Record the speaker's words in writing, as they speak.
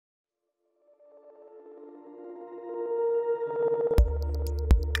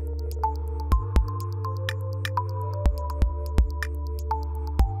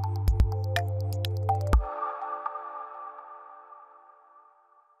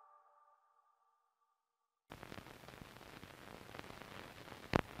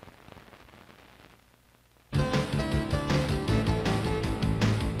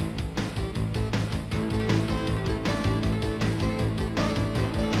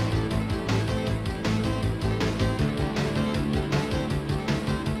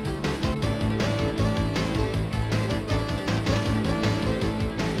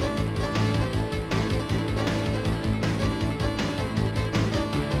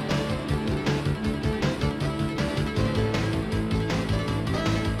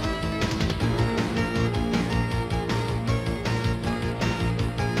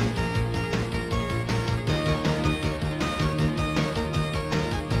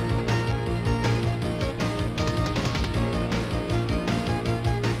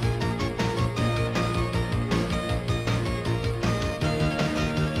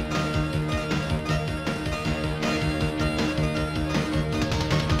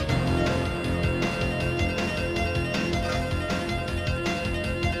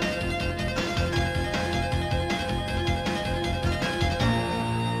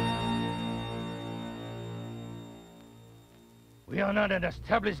are not an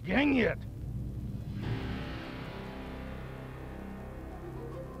established gang yet.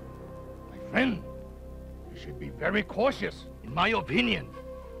 My friend, you should be very cautious. In my opinion,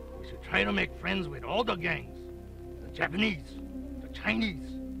 we should try to make friends with all the gangs. The Japanese, the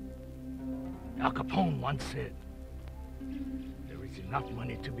Chinese. Al Capone once said, there is enough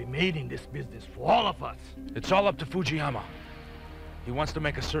money to be made in this business for all of us. It's all up to Fujiyama. He wants to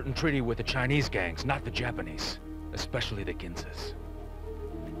make a certain treaty with the Chinese gangs, not the Japanese. Especially the Ginzas.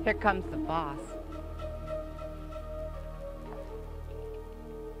 Here comes the boss.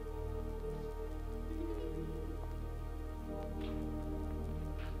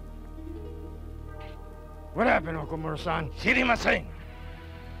 What happened, Okumura-san? Shirimasen.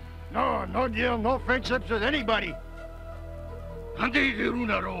 No deal, no friendships with anybody.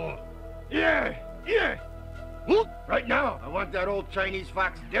 Yeah. Right now, I want that old Chinese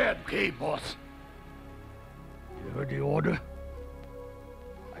fox dead. Okay, boss. You heard the order?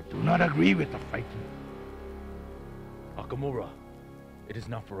 I do not agree with the fighting. Nakamura, it is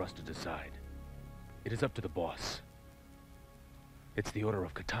not for us to decide. It is up to the boss. It's the order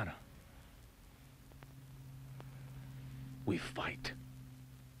of Katana. We fight.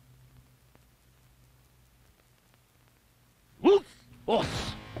 Wolf! Boss!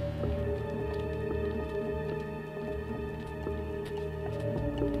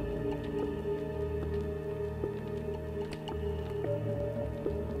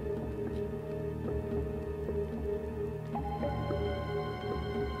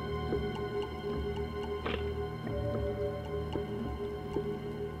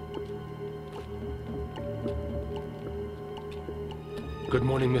 Good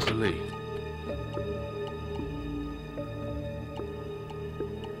morning, Mr. Lee.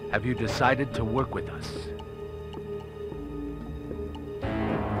 Have you decided to work with us?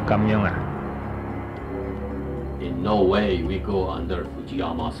 In no way we go under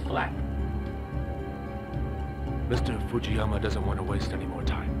Fujiyama's flag. Mr. Fujiyama doesn't want to waste any more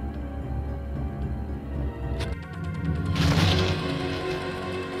time.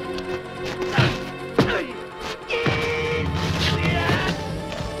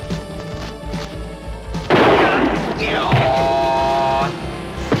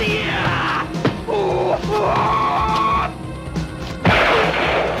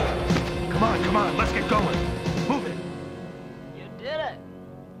 Come on, let's get going. Move it. You did it.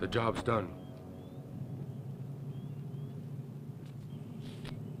 The job's done.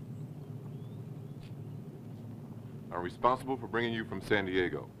 I'm responsible for bringing you from San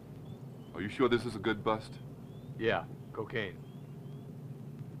Diego. Are you sure this is a good bust? Yeah, cocaine.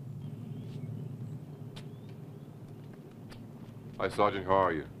 Hi, Sergeant. How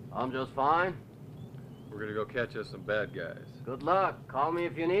are you? I'm just fine. We're gonna go catch us some bad guys. Good luck. Call me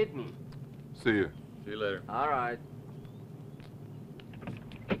if you need me. See you. See you later. All right.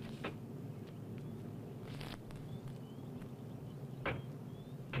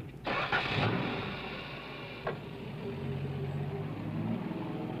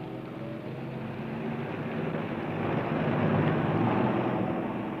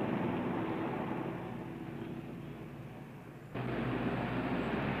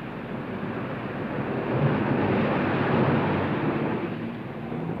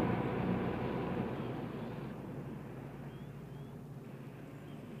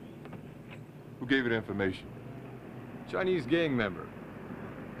 Who gave you the information? Chinese gang member.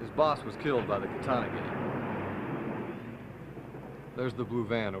 His boss was killed by the Katana gang. There's the blue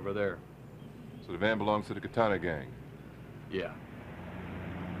van over there. So the van belongs to the Katana gang? Yeah.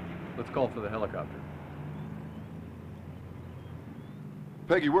 Let's call for the helicopter.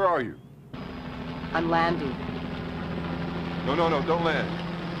 Peggy, where are you? I'm landing. No, don't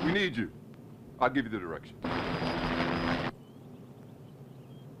land. We need you. I'll give you the direction.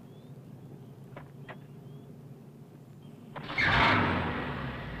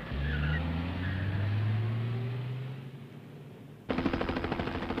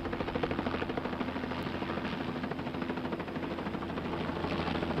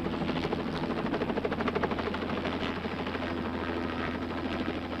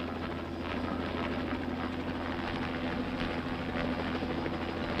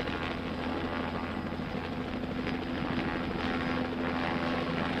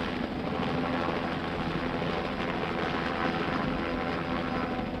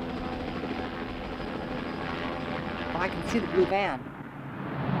 I can see the blue van.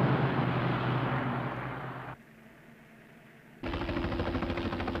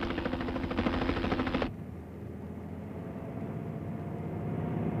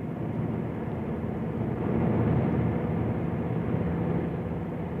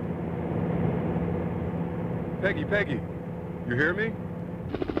 Peggy, You hear me?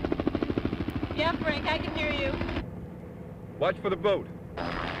 Yeah, Frank, I can hear you. Watch for the boat.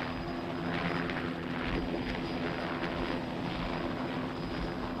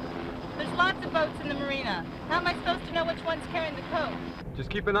 There's lots of boats in the marina. How am I supposed to know which one's carrying the coke? Just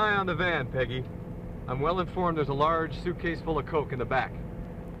keep an eye on the van, Peggy. I'm well informed there's a large suitcase full of coke in the back.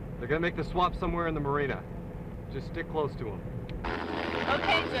 They're gonna make the swap somewhere in the marina. Just stick close to them.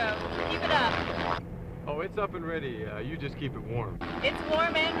 Okay, Joe. Keep it up. Oh, it's up and ready. You just keep it warm. It's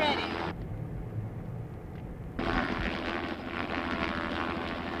warm and ready.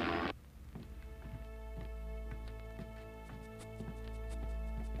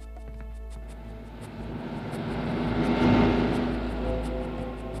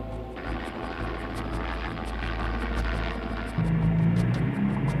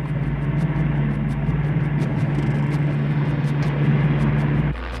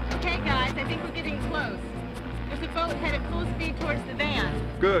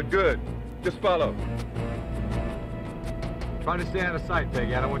 Good. Just follow. Try to stay out of sight,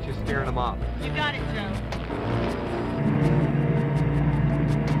 Peggy. I don't want you scaring them off. You got it, Joe.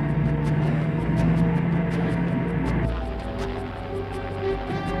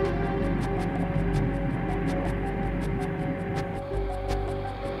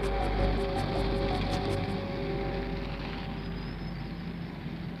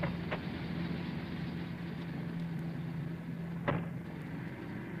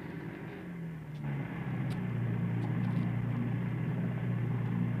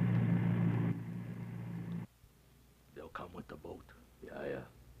 Come with the boat. Yeah.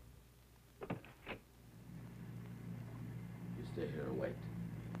 You stay here and wait.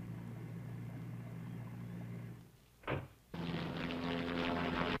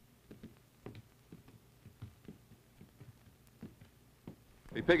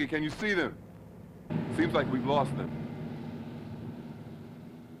 Hey, Peggy, can you see them? Seems like we've lost them.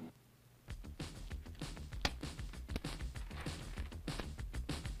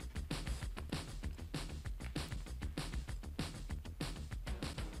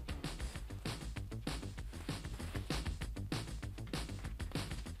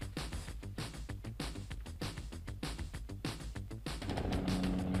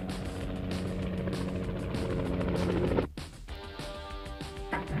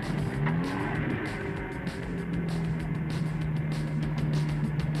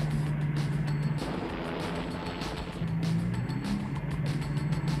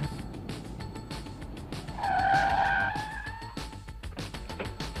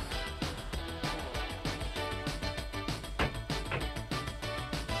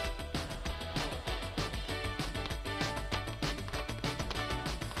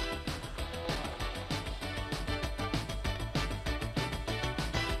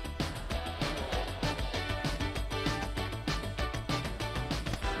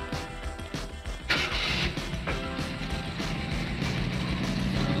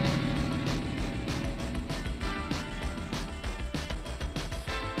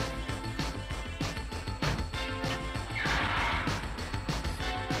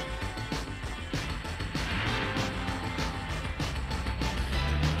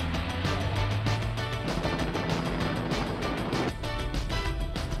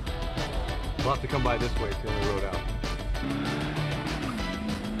 We'll have to come by this way. It's the only road out.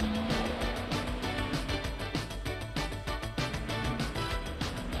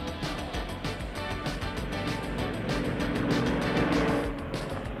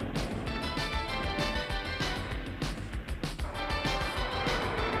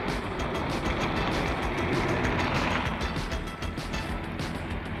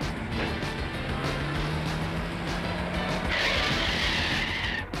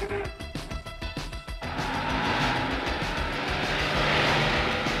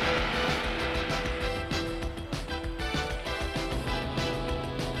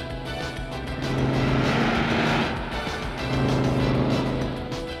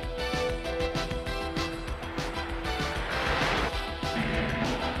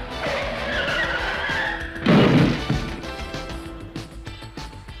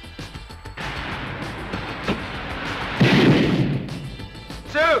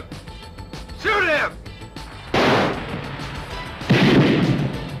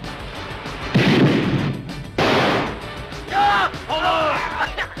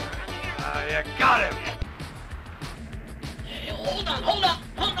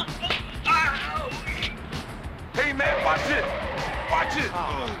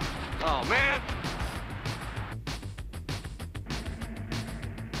 Oh, man.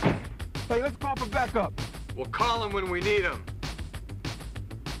 Hey, let's call for backup. We'll call him when we need him.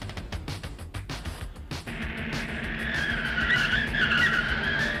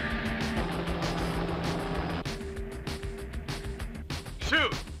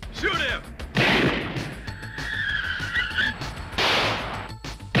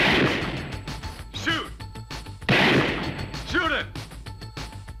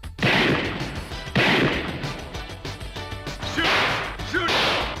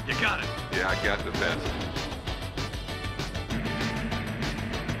 got it. Yeah, I got the best.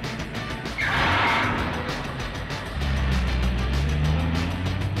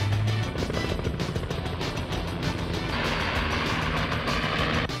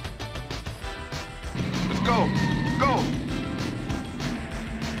 Let's go! Go!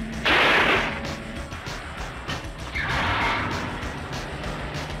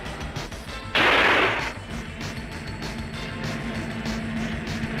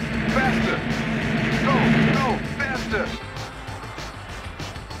 Faster! Go! Go! Faster!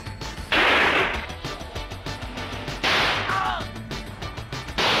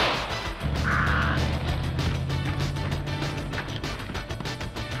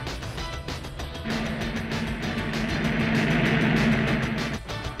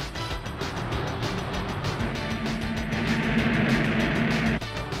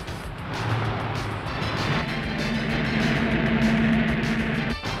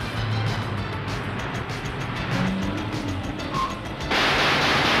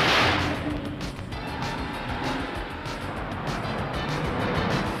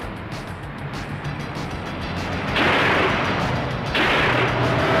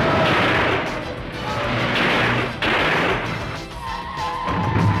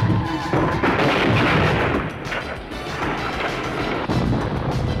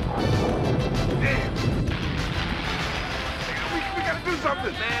 We gotta do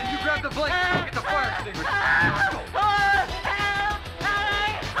something! Man, you grab the blanket and I'll get the fire extinguisher.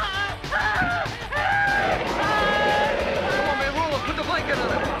 Come on, man, roll him. Put the blanket on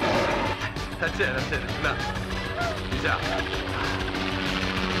him. That's it. Enough. He's out.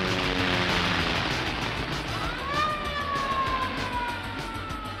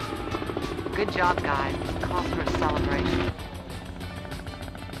 Good job, guys. Calls for a celebration.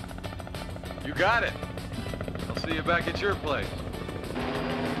 You got it. I'll see you back at your place.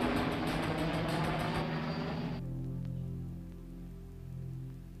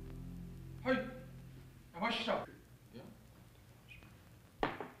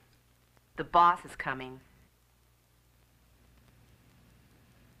 The boss is coming.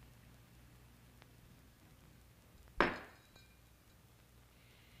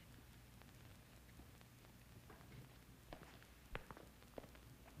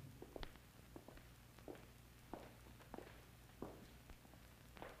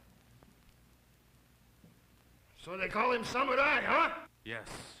 So they call him Samurai, huh? Yes.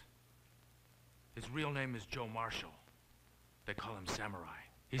 His real name is Joe Marshall. They call him Samurai.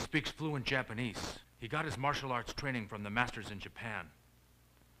 He speaks fluent Japanese. He got his martial arts training from the masters in Japan.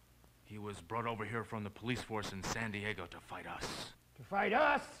 He was brought over here from the police force in San Diego to fight us. To fight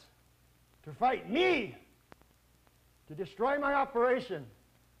us? To fight me? To destroy my operation?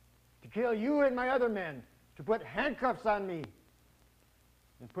 To kill you and my other men? To put handcuffs on me?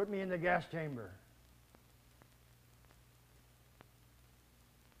 And put me in the gas chamber?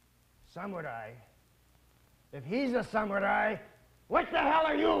 Samurai? If he's a samurai, what the hell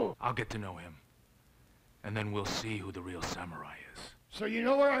are you? I'll get to know him. And then we'll see who the real samurai is. So you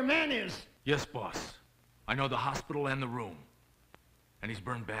know where our man is? Yes, boss. I know the hospital and the room. And he's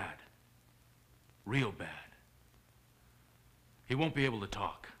burned bad. Real bad. He won't be able to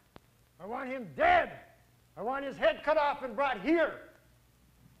talk. I want him dead. I want his head cut off and brought here.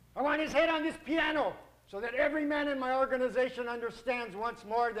 I want his head on this piano so that every man in my organization understands once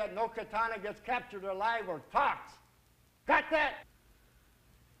more that no Katana gets captured alive or talks. Got that?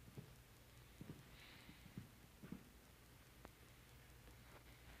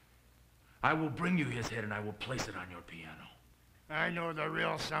 I will bring you his head and I will place it on your piano. I know the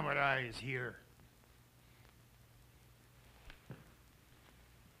real samurai is here.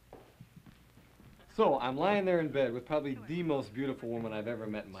 So, I'm lying there in bed with probably the most beautiful woman I've ever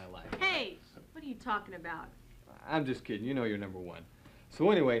met in my life. Hey, what are you talking about? I'm just kidding. You know you're number one. So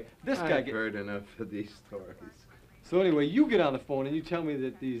anyway, this guy I've heard enough of these stories. So anyway, you get on the phone and you tell me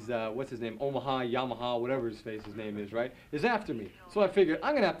that these, what's his name, Omaha, Yamaha, whatever his name is, right, is after me. So I figured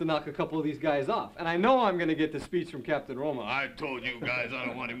I'm going to have to knock a couple of these guys off. And I know I'm going to get the speech from Captain Roma. I told you guys I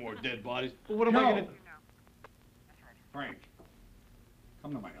don't want any more dead bodies. But what am I going to... Frank,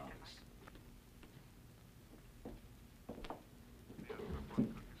 come to my office.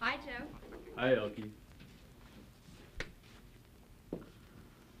 Hi, Joe. Hi, Elkie.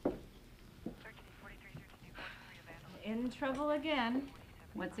 In trouble again.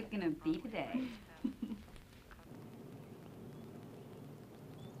 What's it gonna be today?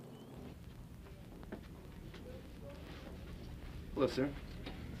 Hello, sir.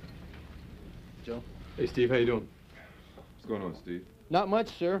 Joe. Hey, Steve, how you doing? What's going on, Steve? Not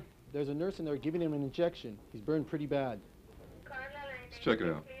much, sir. There's a nurse in there giving him an injection. He's burned pretty bad. Let's check it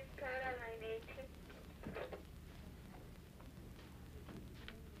out.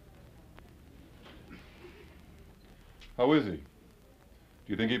 How is he? Do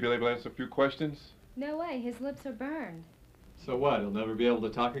you think he'd be able to answer a few questions? No way, his lips are burned. So what, he'll never be able to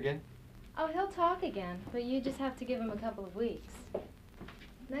talk again? Oh, he'll talk again, but you just have to give him a couple of weeks.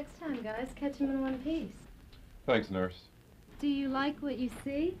 Next time, guys, catch him in one piece. Thanks, nurse. Do you like what you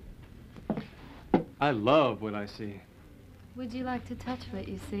see? I love what I see. Would you like to touch what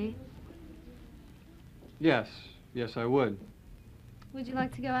you see? Yes, yes I would. Would you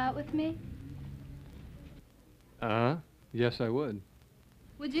like to go out with me? Uh-huh, yes I would.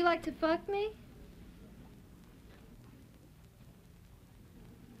 Would you like to fuck me?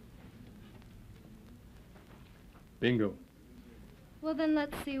 Bingo. Well, then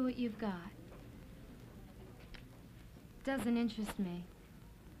let's see what you've got. Doesn't interest me.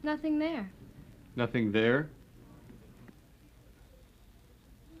 Nothing there. Nothing there?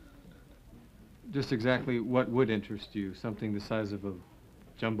 Just exactly what would interest you? Something the size of a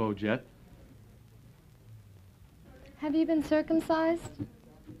jumbo jet? Have you been circumcised?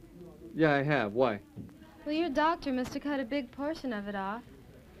 Yeah, I have. Why? Well, your doctor must have cut a big portion of it off.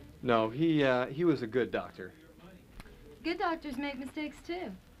 No, he was a good doctor. Good doctors make mistakes,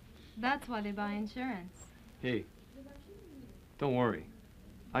 too. That's why they buy insurance. Hey, don't worry.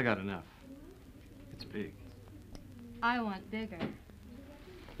 I got enough. It's big. I want bigger.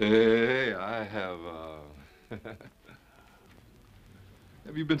 Hey, I have,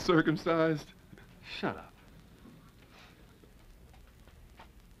 Have you been circumcised? Shut up.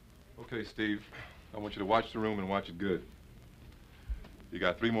 Okay, Steve. I want you to watch the room and watch it good. You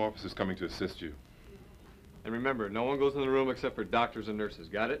got 3 more officers coming to assist you. And remember, no one goes in the room except for doctors and nurses.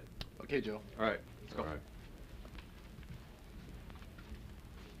 Got it? Okay, Joe. All right, let's go. All right.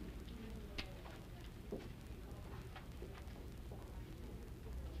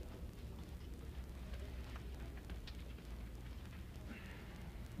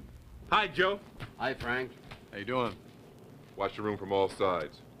 Hi, Joe. Hi, Frank. How you doing? Watch the room from all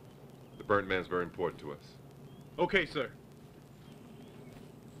sides. The burnt man's very important to us. Okay, sir.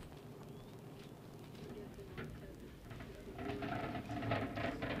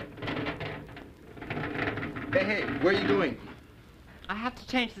 Hey, where are you going? I have to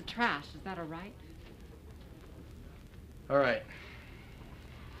change the trash. Is that all right? All right.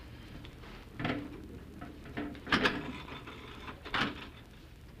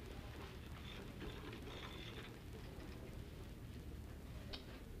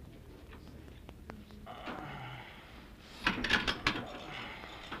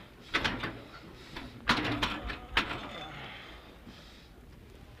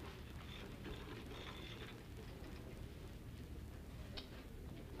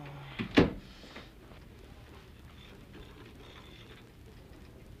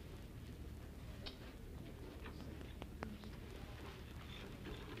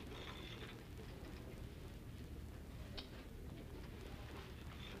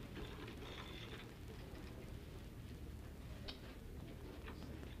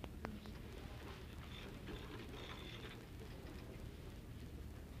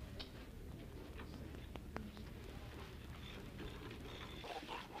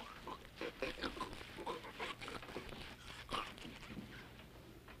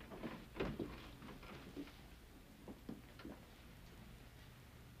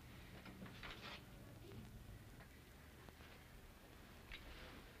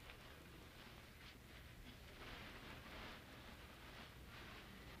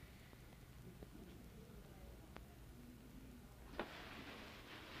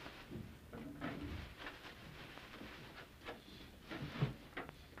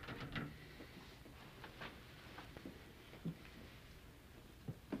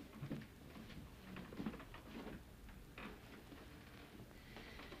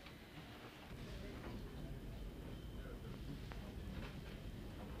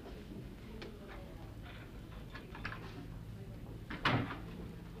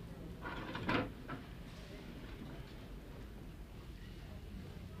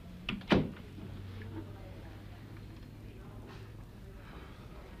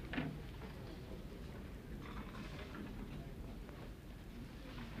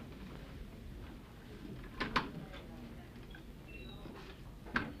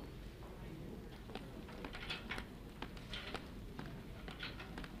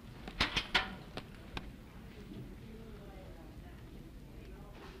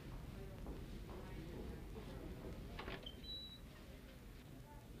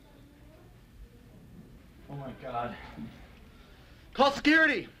 Oh my God. Call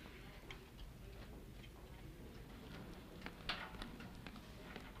security!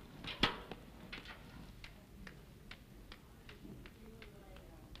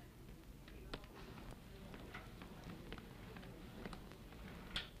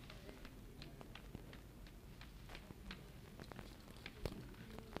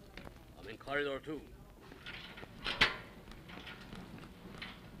 Corridor 2.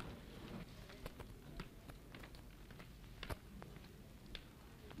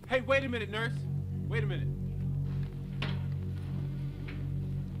 Hey, wait a minute, nurse. Wait a minute.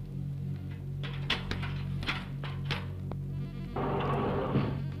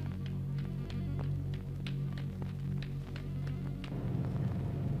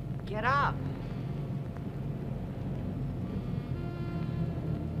 Get up.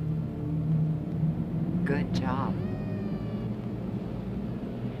 Good job.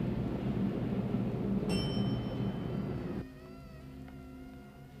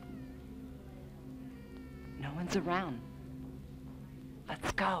 No one's around.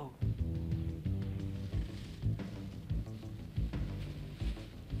 Let's go.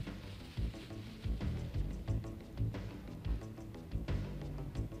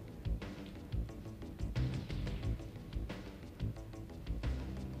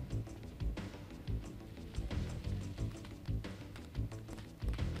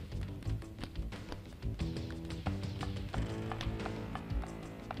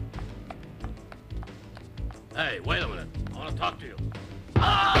 Hey, wait a minute. I want to talk to you.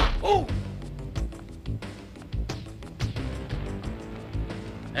 Ah! Oh!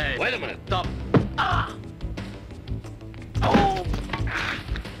 Hey, wait a minute. Stop. Ah! Oh!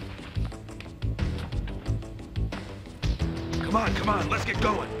 Come on, let's get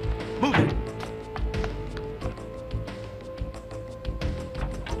going. Move it.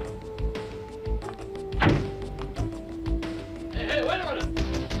 Hey, wait a minute.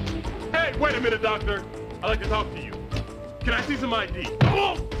 Hey, wait a minute, doctor. I'd like to talk to you. Can I see some ID?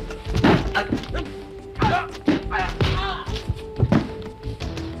 Oh!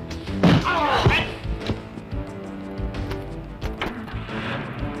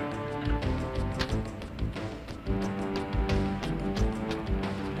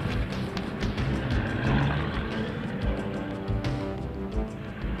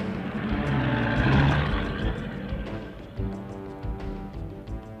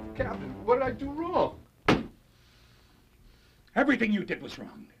 Captain, what did I do wrong? Everything you did was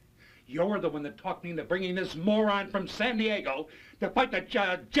wrong. You're the one that talked me into bringing this moron from San Diego to fight the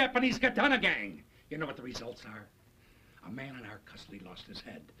Japanese Katana gang. You know what the results are? A man in our custody lost his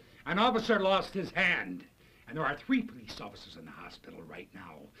head. An officer lost his hand. And there are 3 police officers in the hospital right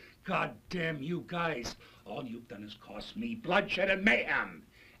now. God damn you guys. All you've done is cost me bloodshed and mayhem.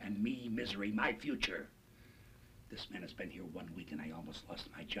 And me misery, my future. This man has been here 1 week and I almost lost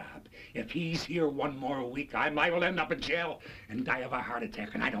my job. If he's here 1 more week, I will end up in jail and die of a heart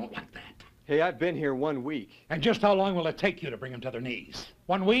attack, and I don't like that. Hey, I've been here 1 week. And just how long will it take you to bring them to their knees?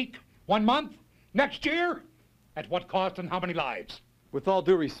 1 week? 1 month? Next year? At what cost and how many lives? With all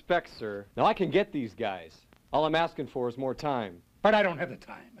due respect, sir, now I can get these guys. All I'm asking for is more time. But I don't have the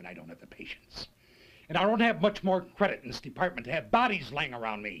time, and I don't have the patience. And I don't have much more credit in this department to have bodies laying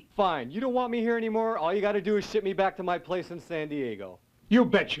around me. Fine, you don't want me here anymore? All you gotta do is ship me back to my place in San Diego. You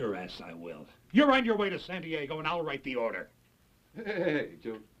bet your ass I will. You're on your way to San Diego, and I'll write the order. Hey,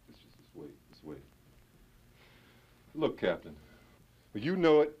 Joe, just wait. Look, Captain, well, you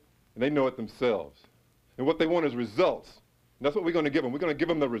know it, and they know it themselves. And what they want is results. And that's what we're going to give them. We're going to give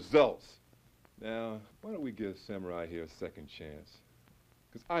them the results. Now, why don't we give Samurai here a second chance?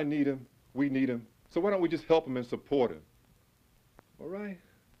 Because I need him, we need him. So why don't we just help him and support him? All right?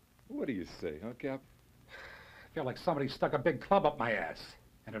 What do you say, huh, Cap? I feel like somebody stuck a big club up my ass,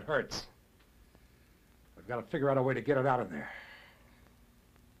 and it hurts. I've got to figure out a way to get it out of there.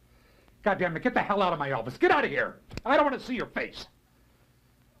 God damn it, get the hell out of my office. Get out of here. I don't want to see your face.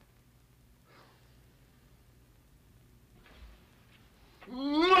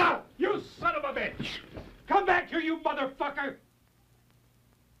 You son of a bitch! Come back here, you motherfucker!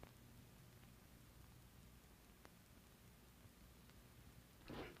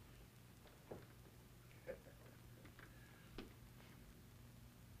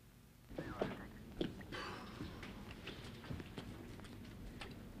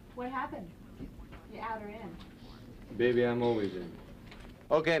 What happened? You out or in? Baby, I'm always in.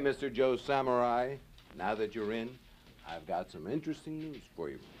 Okay, Mr. Joe Samurai, now that you're in, I've got some interesting news for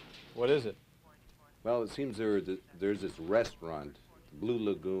you. What is it? Well, it seems there's this restaurant, Blue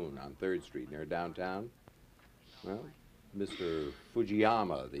Lagoon, on 3rd Street near downtown. Well, Mr.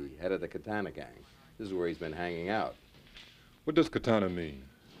 Fujiyama, the head of the Katana gang, this is where he's been hanging out. What does Katana mean?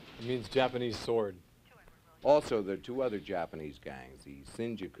 It means Japanese sword. Also, there are 2 other Japanese gangs, the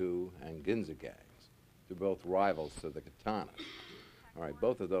Shinjuku and Ginza gangs. They're both rivals to the Katana. All right,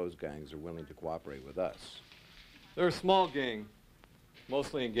 both of those gangs are willing to cooperate with us. They're a small gang,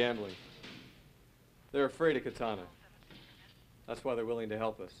 mostly in gambling. They're afraid of Katana. That's why they're willing to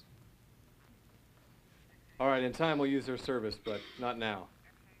help us. All right, in time we'll use her service, but not now.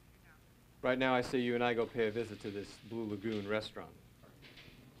 Right now I say you and I go pay a visit to this Blue Lagoon restaurant.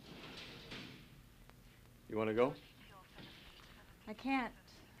 You want to go? I can't,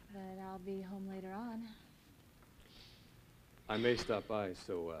 but I'll be home later on. I may stop by,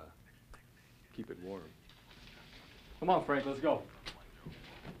 so keep it warm. Come on, Frank, let's go.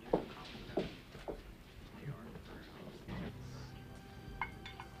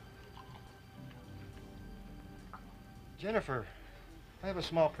 Jennifer, I have a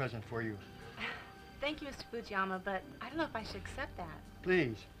small present for you. Thank you, Mr. Fujiyama, but I don't know if I should accept that.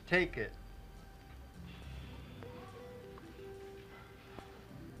 Please, take it.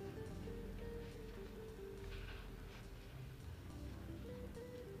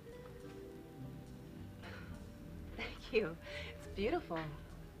 Thank you. It's beautiful.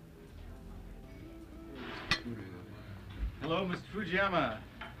 Hello, Mr. Fujiyama.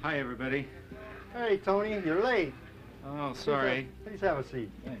 Hi, everybody. Hey, Tony, you're late. Oh, sorry. Please have a seat.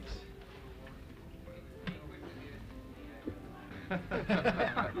 Thanks.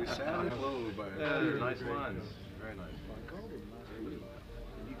 You sounded low, but nice lines. Very nice.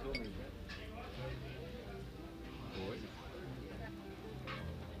 You told me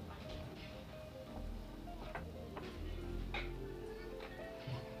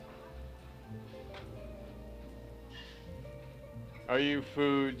Are you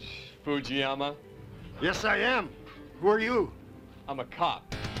Fujiyama? Yes, I am. Who are you? I'm a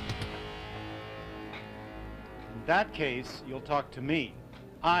cop. In that case, you'll talk to me.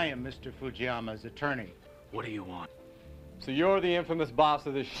 I am Mr. Fujiyama's attorney. What do you want? So you're the infamous boss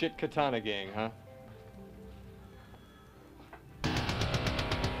of this shit Katana gang, huh?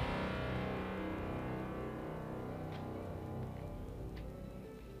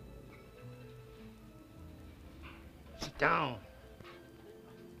 Sit down.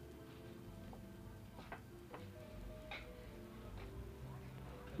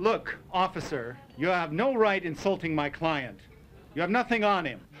 Look, officer, you have no right insulting my client. You have nothing on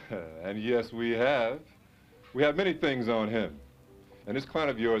him. And yes, we have. We have many things on him. And this client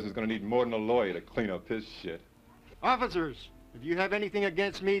of yours is going to need more than a lawyer to clean up his shit. Officers, if you have anything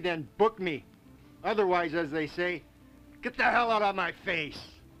against me, then book me. Otherwise, as they say, get the hell out of my face.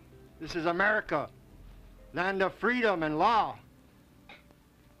 This is America, land of freedom and law.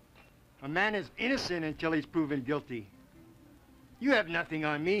 A man is innocent until he's proven guilty. You have nothing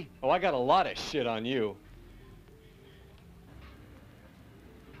on me. Oh, I got a lot of shit on you.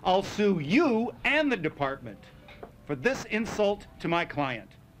 I'll sue you and the department for this insult to my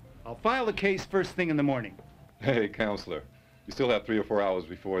client. I'll file the case first thing in the morning. Hey, counselor, you still have 3 or 4 hours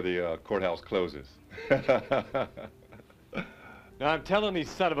before the courthouse closes. Now I'm telling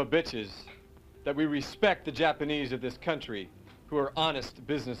these son of a bitches that we respect the Japanese of this country who are honest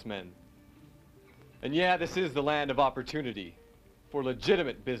businessmen. And yeah, this is the land of opportunity for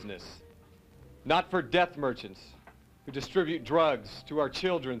legitimate business, not for death merchants who distribute drugs to our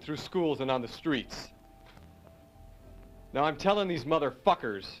children through schools and on the streets. Now I'm telling these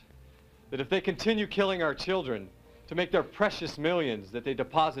motherfuckers that if they continue killing our children to make their precious millions that they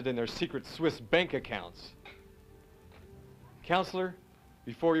deposit in their secret Swiss bank accounts, counselor,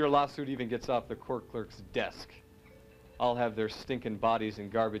 before your lawsuit even gets off the court clerk's desk, I'll have their stinking bodies in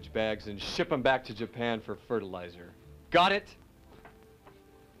garbage bags and ship them back to Japan for fertilizer. Got it?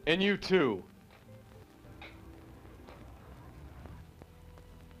 And you too.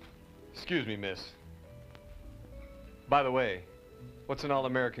 Excuse me, miss. By the way, what's an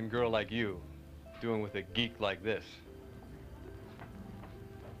all-American girl like you doing with a geek like this?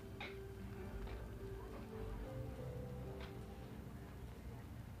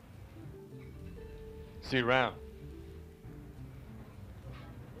 See you around.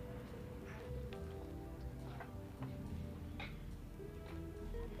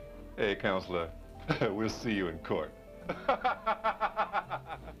 Hey, counselor, we'll see you in court.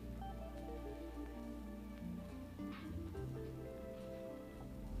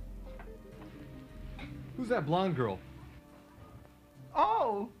 Who's that blonde girl?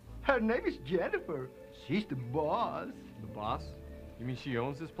 Oh, her name is Jennifer. She's the boss. The boss? You mean she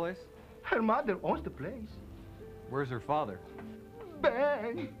owns this place? Her mother owns the place. Where's her father?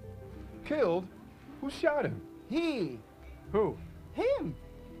 Bang! Killed? Who shot him? He. Who? Him.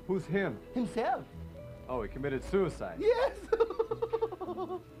 Who's him? Himself. Oh, he committed suicide. Yes!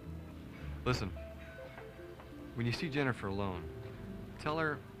 Listen, when you see Jennifer alone, tell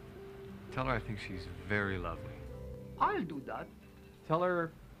her I think she's very lovely. I'll do that. Tell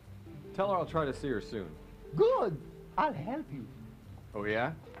her I'll try to see her soon. Good. I'll help you. Oh,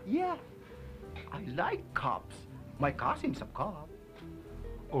 yeah? Yeah. I like cops. My cousin's a cop.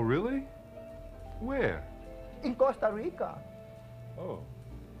 Oh, really? Where? in Costa Rica. Oh.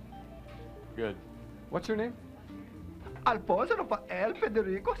 Good. What's your name? Alfonso Rafael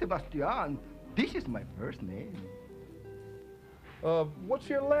Federico Sebastian. This is my first name. What's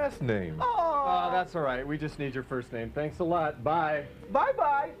your last name? Oh, That's all right. We just need your first name. Thanks a lot. Bye.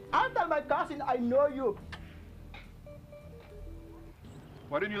 Bye-bye. I'll tell my cousin I know you.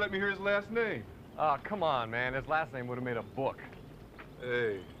 Why didn't you let me hear his last name? Oh, come on, man. His last name would have made a book.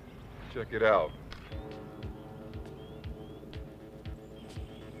 Hey, check it out.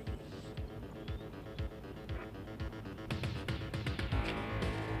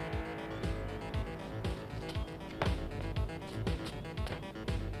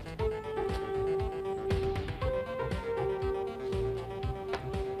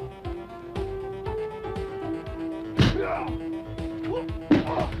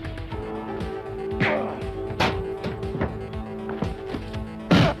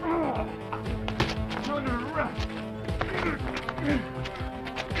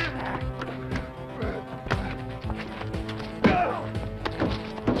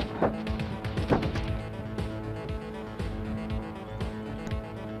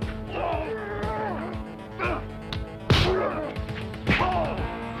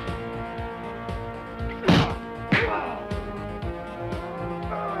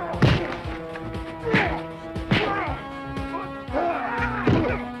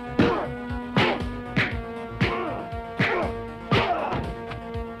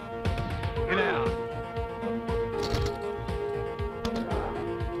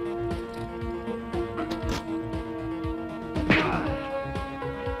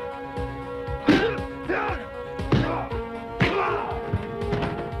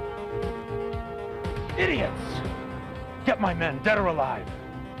 My men, dead or alive.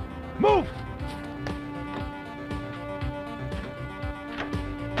 Move!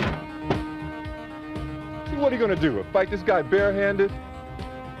 See, what are you gonna do? Fight this guy barehanded?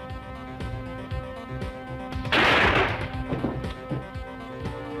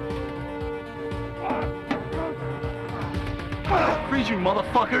 Freeze you,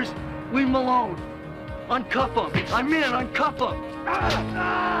 motherfuckers! Leave him alone! Uncuff him! I mean it, uncuff him!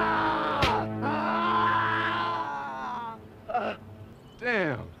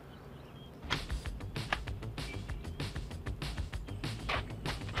 Damn.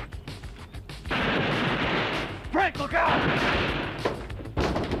 Frank, look out!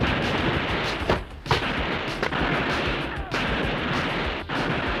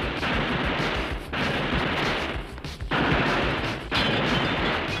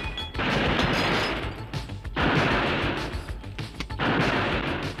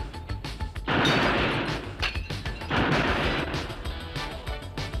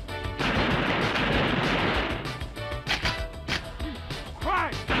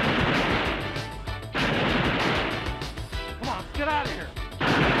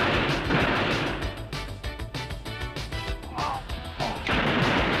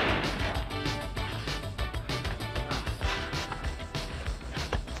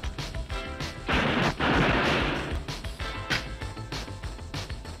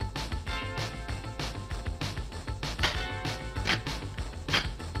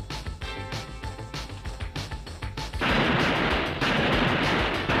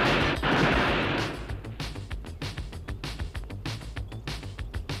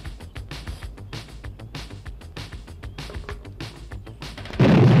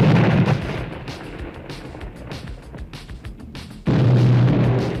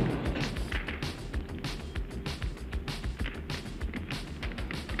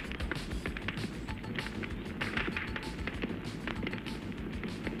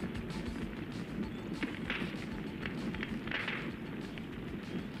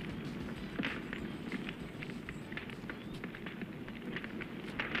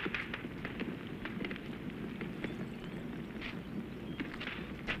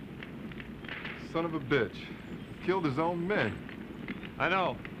 Son of a bitch. Killed his own men. I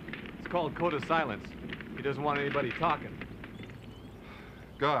know. It's called code of silence. He doesn't want anybody talking.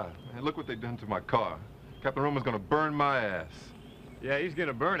 God, man, look what they done to my car. Captain Roman's gonna burn my ass. Yeah, he's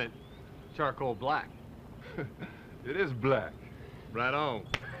gonna burn it. Charcoal black. It is black. Right on.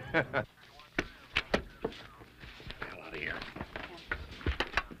 Hell out of here.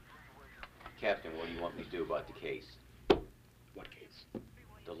 Captain, what do you want me to do about the case? What case?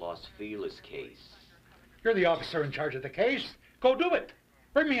 The Los Feliz case. You're the officer in charge of the case. Go do it.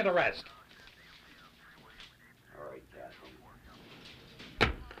 Bring me an arrest. All right,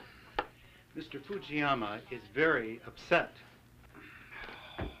 Captain. Mr. Fujiyama is very upset.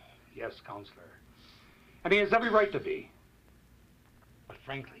 Yes, Counselor. And he has every right to be. But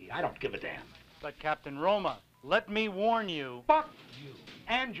frankly, I don't give a damn. But Captain Roma, Let me warn you. Fuck you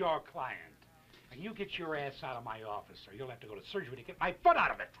and your client. And you get your ass out of my office, or you'll have to go to surgery to get my foot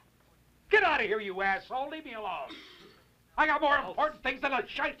out of it. Get out of here, you asshole. Leave me alone. I got more important things than a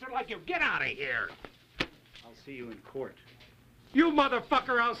shyster like you. Get out of here. I'll see you in court. You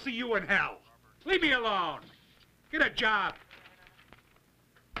motherfucker, I'll see you in hell. Leave me alone. Get a job.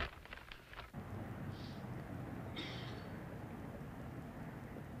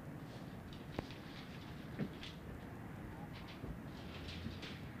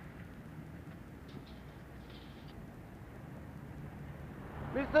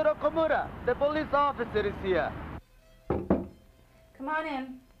 Mr. Okamura, the police officer is here. Come on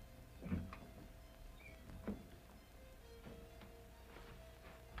in.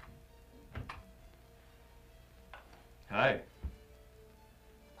 Hi.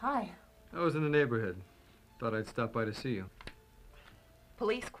 Hi. I was in the neighborhood. Thought I'd stop by to see you.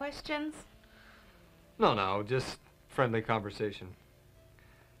 Police questions? No, just friendly conversation.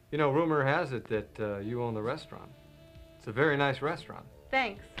 You know, rumor has it that you own the restaurant. It's a very nice restaurant.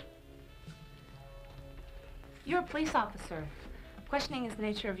 Thanks. You're a police officer. Questioning is the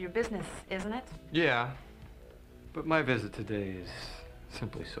nature of your business, isn't it? Yeah, but my visit today is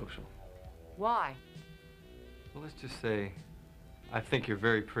simply social. Why? Well, let's just say, I think you're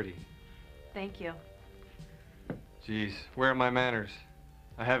very pretty. Thank you. Geez, where are my manners?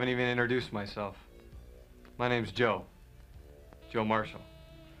 I haven't even introduced myself. My name's Joe. Joe Marshall.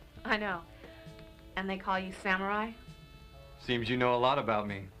 I know. And they call you Samurai? Seems you know a lot about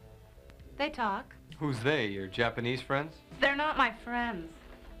me. They talk. Who's they, your Japanese friends? They're not my friends.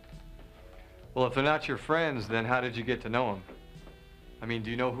 Well, if they're not your friends, then how did you get to know them? I mean,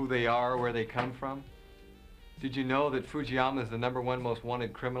 do you know who they are, where they come from? Did you know that Fujiyama is the #1 most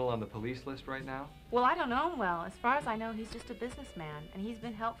wanted criminal on the police list right now? Well, I don't know him well. As far as I know, he's just a businessman, and he's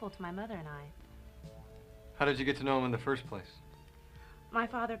been helpful to my mother and I. How did you get to know him in the first place? My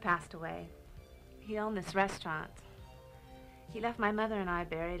father passed away. He owned this restaurant. He left my mother and I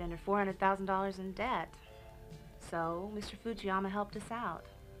buried under $400,000 in debt. So, Mr. Fujiyama helped us out.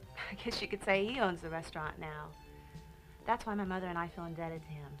 I guess you could say he owns the restaurant now. That's why my mother and I feel indebted to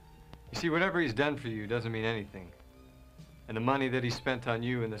him. You see, whatever he's done for you doesn't mean anything. And the money that he spent on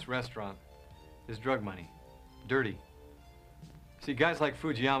you in this restaurant is drug money. Dirty. See, guys like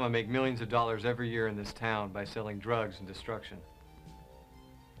Fujiyama make millions of dollars every year in this town by selling drugs and destruction.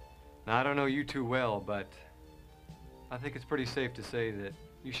 Now, I don't know you too well, but I think it's pretty safe to say that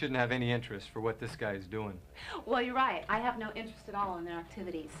you shouldn't have any interest for what this guy's doing. Well, you're right. I have no interest at all in their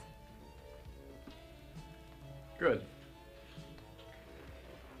activities. Good.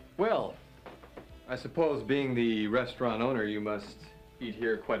 Well, I suppose being the restaurant owner, you must eat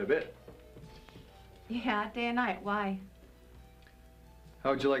here quite a bit. Yeah, day and night. Why?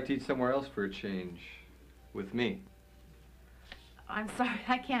 How would you like to eat somewhere else for a change? With me? I'm sorry,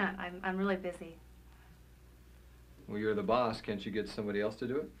 I can't. I'm really busy. Well, you're the boss. Can't you get somebody else to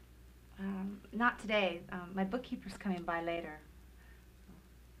do it? Not today. My bookkeeper's coming by later.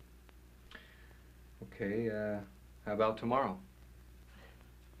 Okay, how about tomorrow?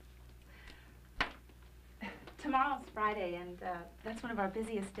 Tomorrow's Friday, and that's one of our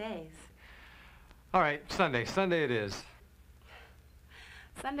busiest days. All right, Sunday. Sunday it is.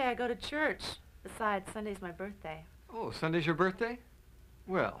 Sunday I go to church. Besides, Sunday's my birthday. Oh, Sunday's your birthday?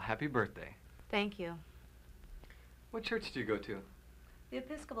 Well, happy birthday. Thank you. What church do you go to? The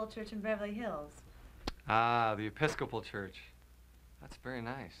Episcopal Church in Beverly Hills. Ah, the Episcopal Church. That's very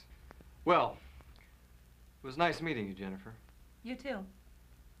nice. Well, it was nice meeting you, Jennifer. You too.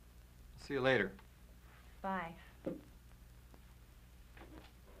 See you later. Bye.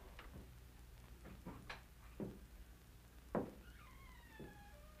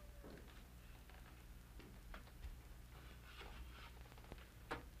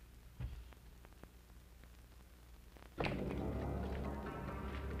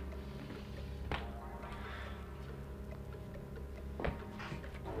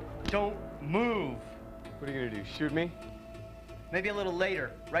 Don't move. What are you gonna do, shoot me? Maybe a little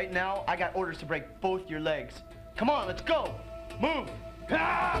later. Right now, I got orders to break both your legs. Come on, let's go. Move.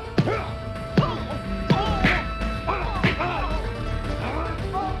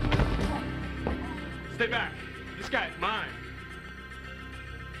 Stay back. This guy's mine.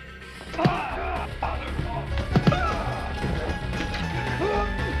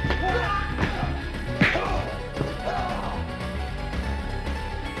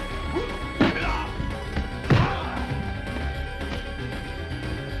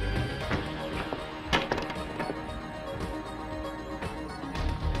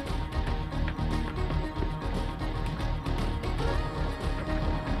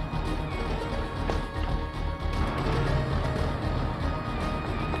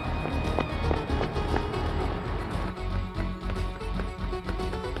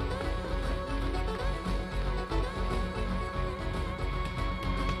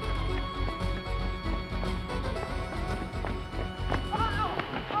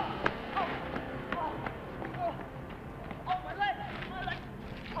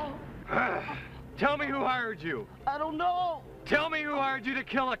 Tell me who hired you. I don't know. Tell me who hired you to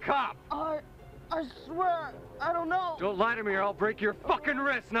kill a cop. I swear, I don't know. Don't lie to me or I'll break your fucking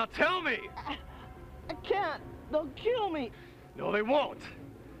wrist. Now tell me. I can't. They'll kill me. No, they won't.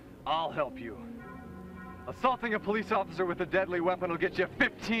 I'll help you. Assaulting a police officer with a deadly weapon will get you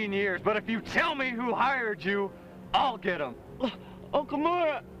 15 years, but if you tell me who hired you, I'll get him.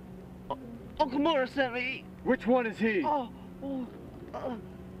 Okamura. Okamura sent me. Which one is he?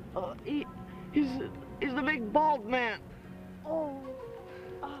 He's the big bald man. All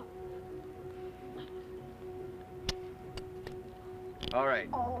right.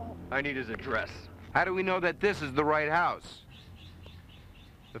 I need his address. How do we know that this is the right house?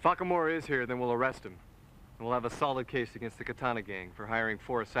 If Okamura is here, then we'll arrest him. And we'll have a solid case against the Katana gang for hiring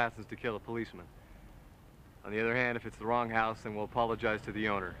 4 assassins to kill a policeman. On the other hand, if it's the wrong house, then we'll apologize to the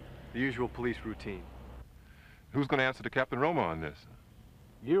owner. The usual police routine. Who's going to answer to Captain Roma on this?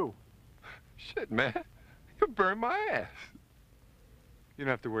 You. Shit, man. You burned my ass. You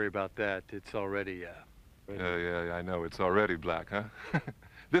don't have to worry about that. It's already, Yeah, I know. It's already black, huh?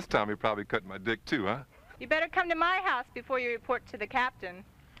 This time he probably cut my dick, too, huh? You better come to my house before you report to the captain.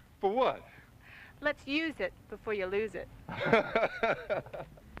 For what? Let's use it before you lose it.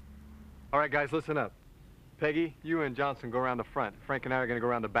 All right, guys, listen up. Peggy, you and Johnson go around the front. Frank and I are going to go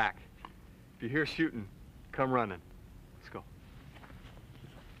around the back. If you hear shooting, come running. Let's go.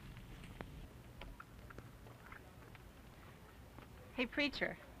 Hey,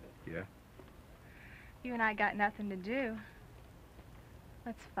 preacher. Yeah? You and I got nothing to do.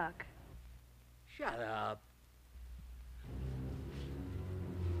 Let's fuck. Shut up.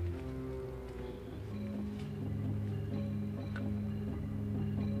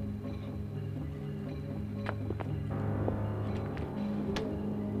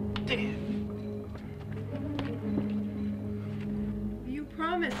 You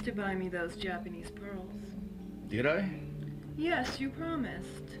promised to buy me those Japanese pearls. Did I? Yes, you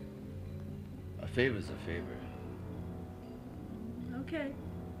promised. A favor's a favor. Okay.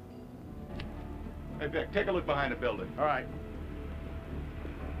 Hey, Vic, take a look behind the building. All right.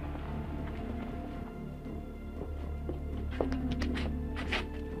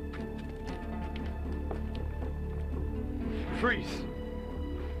 Freeze!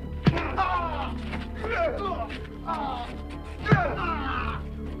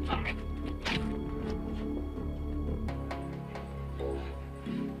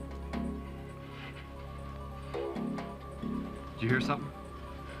 Did you hear something?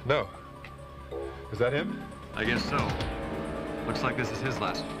 No. Is that him? I guess so. Looks like this is his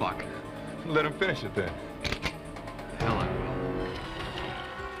last fuck. Let him finish it then. The hell I will.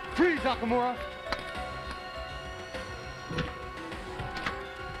 Freeze, Okamura!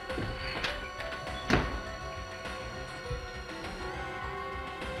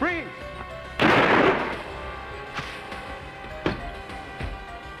 Freeze!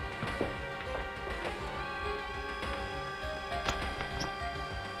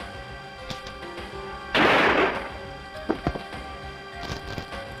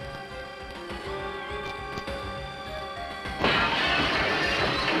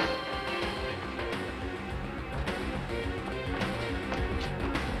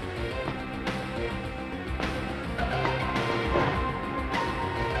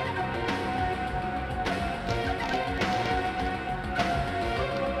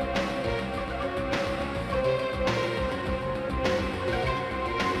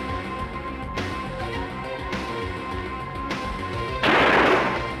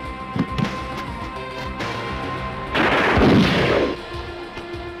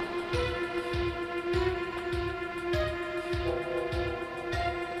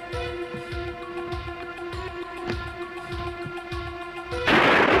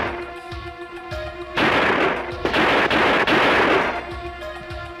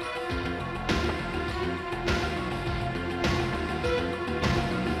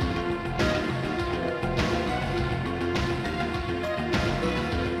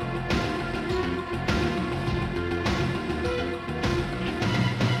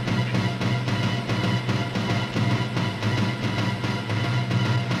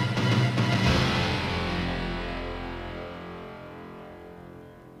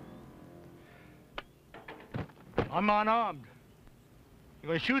 I'm unarmed. You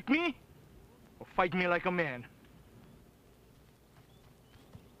gonna shoot me? Or fight me like a man?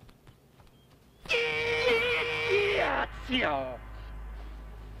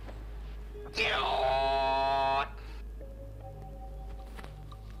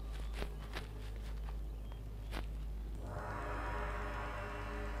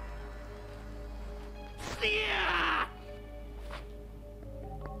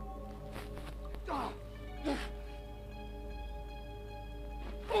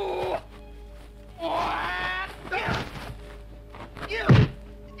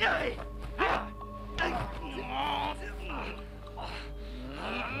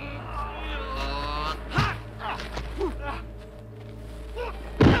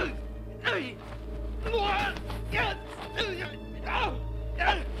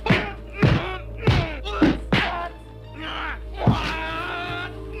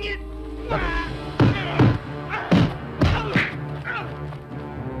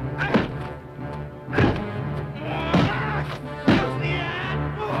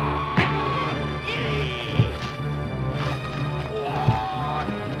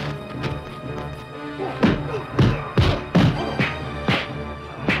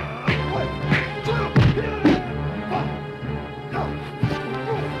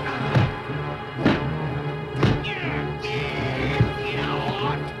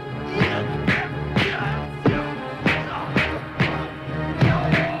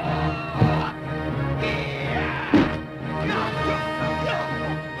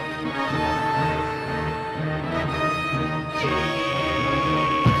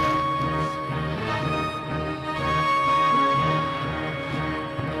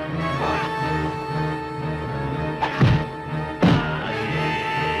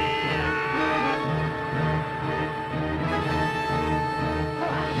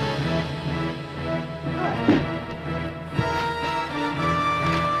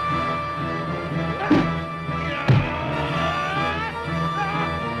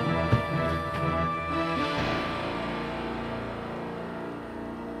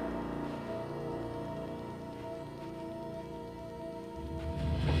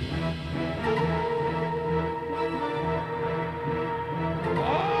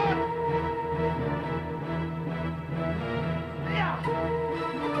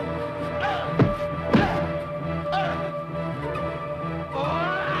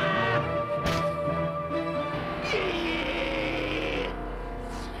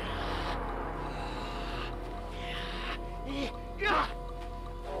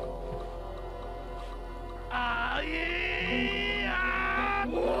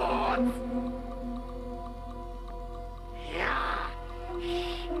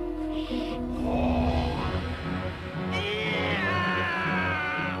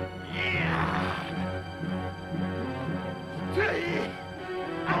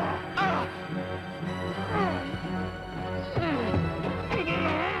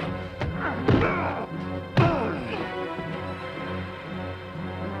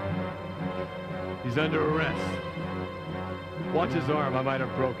 He's under arrest. Watch his arm, I might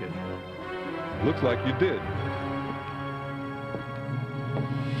have broke it. Looks like you did.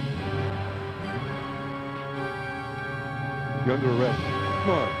 You're under arrest. Come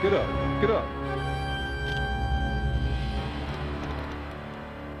on, get up, get up.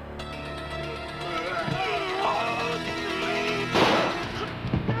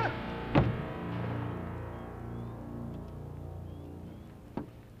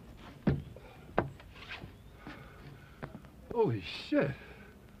 Holy shit.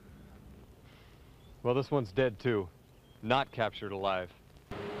 Well, this one's dead too. Not captured alive.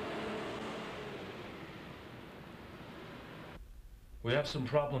 We have some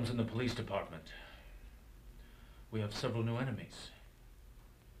problems in the police department. We have several new enemies.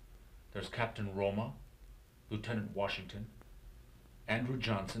 There's Captain Roma, Lieutenant Washington, Andrew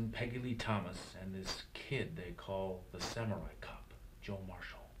Johnson, Peggy Lee Thomas, and this kid they call the Samurai Cop, Joe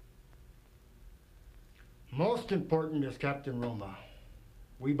Marshall. Most important is Captain Roma.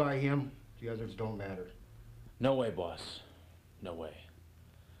 We buy him, the others don't matter. No way, boss. No way.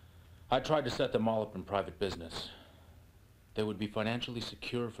 I tried to set them all up in private business. They would be financially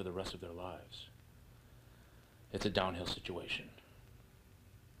secure for the rest of their lives. It's a downhill situation.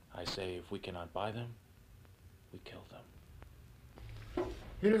 I say if we cannot buy them, we kill them.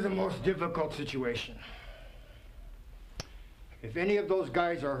 It is the most difficult situation. If any of those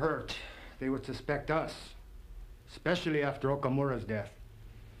guys are hurt, they would suspect us, especially after Okamura's death.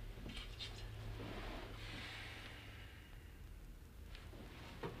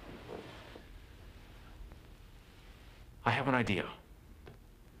 I have an idea.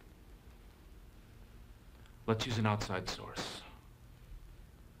 Let's use an outside source.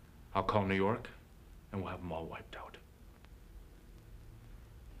 I'll call New York, and we'll have them all wiped out.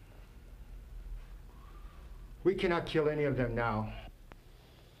 We cannot kill any of them now,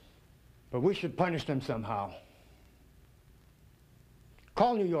 but we should punish them somehow.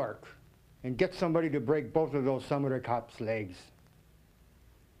 Call New York and get somebody to break both of those samurai cops' legs.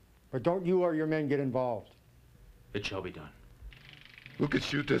 But don't you or your men get involved. It shall be done. Who could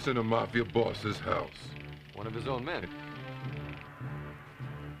shoot this in a mafia boss's house? One of his own men.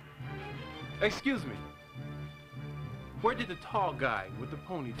 Excuse me. Where did the tall guy with the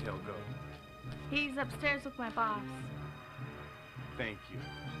ponytail go? He's upstairs with my boss. Thank you.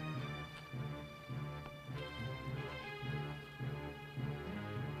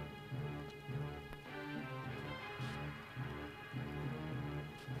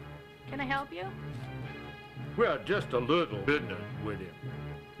 Can I help you? Well, just a little business with him.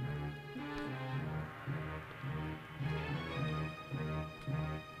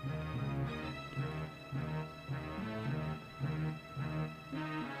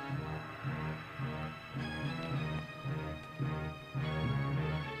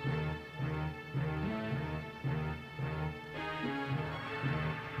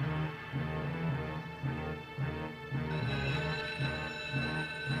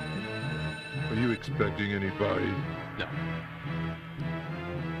 expecting anybody? No.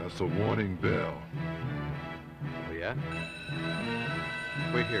 That's a warning bell. Oh, yeah?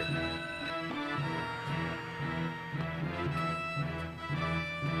 Wait here.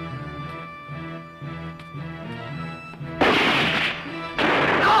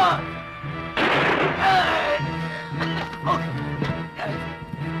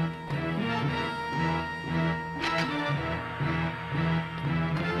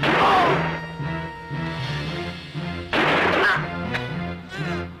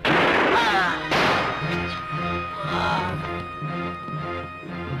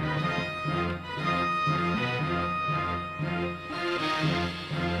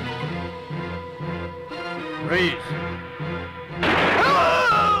 Freeze.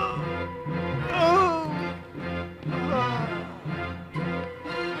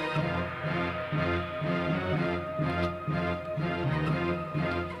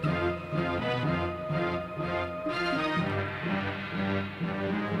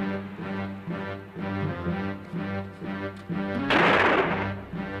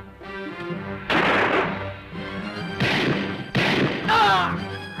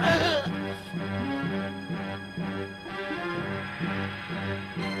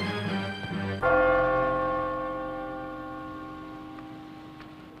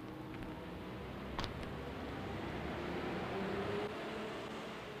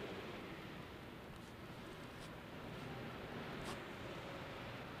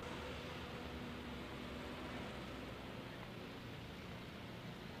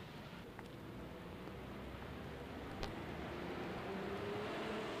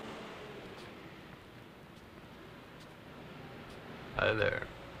 Hi there.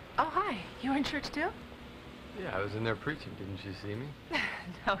 Oh, hi. You were in church too? Yeah, I was in there preaching. Didn't you see me?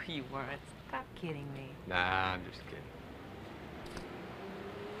 No, you weren't. Stop kidding me. Nah, I'm just kidding.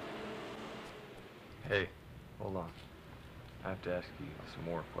 Hey, hold on. I have to ask you some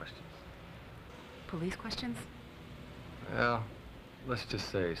more questions. Police questions? Well, let's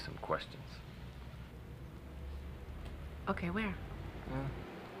just say some questions. Okay, where?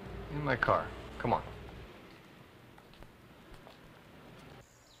 In my car. Come on.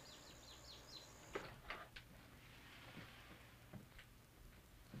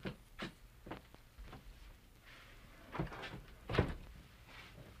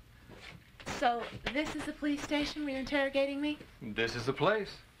 So, this is the police station where you're interrogating me? This is the place.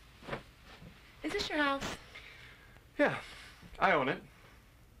 Is this your house? Yeah, I own it.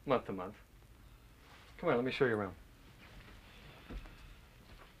 Month to month. Come on, let me show you around.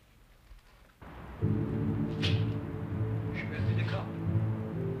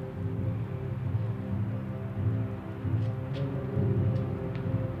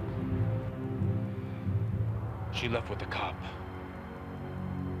 She left with the cop.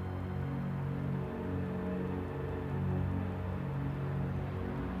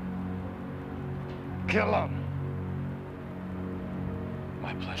 Kill him.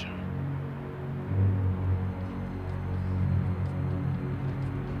 My pleasure.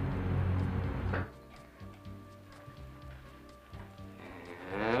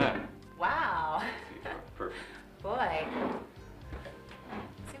 Wow. Perfect. Boy.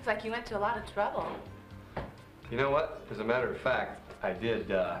 Seems like you went to a lot of trouble. You know what? As a matter of fact, I did,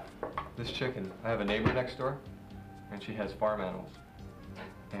 this chicken, I have a neighbor next door, and she has farm animals.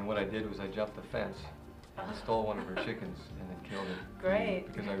 And what I did was I jumped the fence, and stole one of her chickens, and then killed it. Great.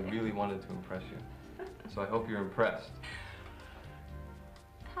 Because I really wanted to impress you. So I hope you're impressed.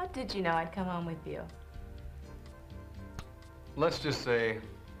 How did you know I'd come home with you? Let's just say,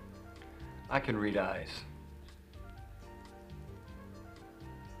 I can read eyes.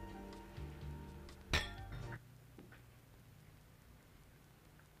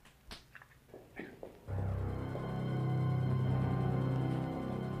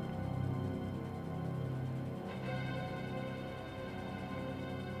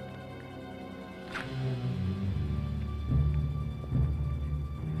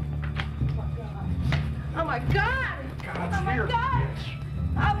 Oh my God! Oh my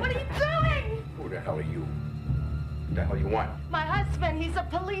God! What are you doing? Who the hell are you? What the hell you want? My husband, he's a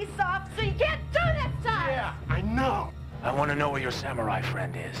police officer. You can't do this to us! Yeah, I know. I want to know where your samurai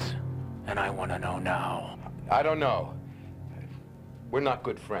friend is. And I want to know now. I don't know. We're not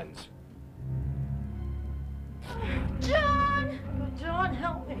good friends. John! John,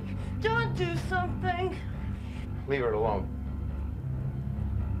 help me. John, do something. Leave her alone.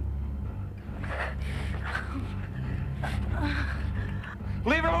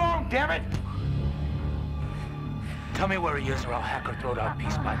 Leave her alone, damn it! Tell me where he is or I'll hack her throat out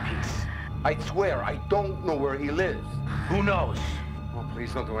piece by piece. I swear, I don't know where he lives. Who knows? Oh,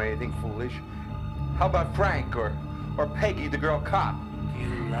 please don't do anything foolish. How about Frank or Peggy, the girl cop?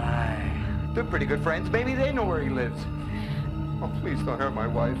 You lie. They're pretty good friends. Maybe they know where he lives. Oh, please don't hurt my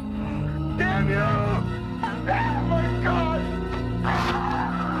wife. Damn you! Oh, my God!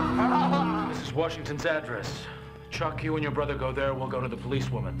 This is Washington's address. Chuck, you and your brother go there. We'll go to the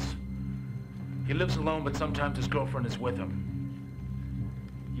policewoman's. He lives alone, but sometimes his girlfriend is with him.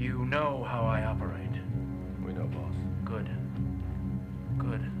 You know how I operate. We know, boss. Good.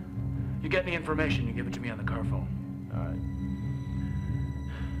 Good. You get any information, you give it to me on the car phone. All right.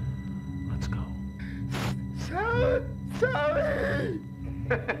 Let's go. Sally!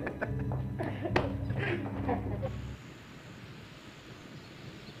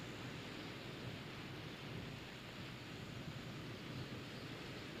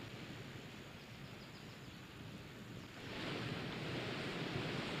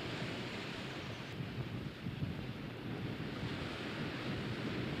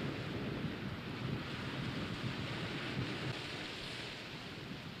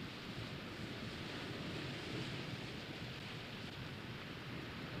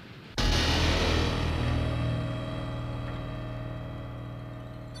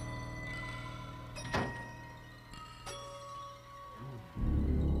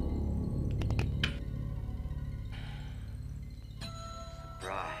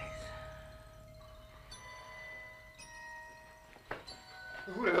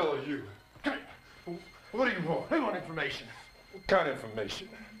 Who the hell are you? What do you want? I want information. What kind of information?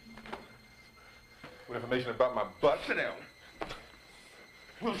 What information about my butt? Sit down.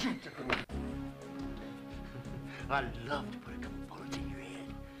 We'll shoot you. I'd love to put a couple bullets in your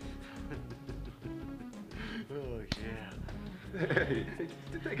head. Oh, yeah. Hey,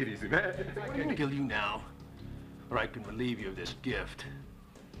 take it easy, man. I can kill you now, or I can relieve you of this gift.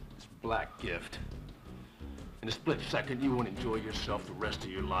 This black gift. In a split second, you won't enjoy yourself the rest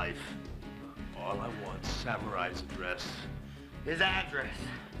of your life. All I want is Samurai's address. His address.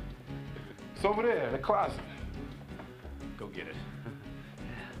 It's over there in the closet. Go get it.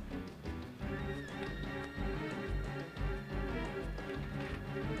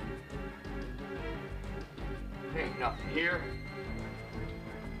 Ain't nothing here.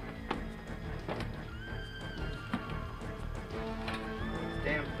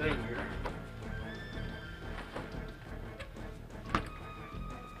 Damn thing here.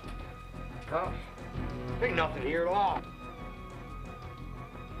 Huh? Ain't nothing here at all.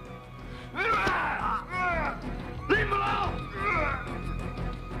 Leave him alone!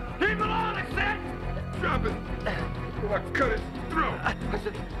 Leave him alone, I said! Drop it! Or I cut his throat! I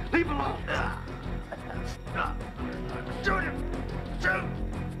said, leave him alone! Shoot him! Shoot!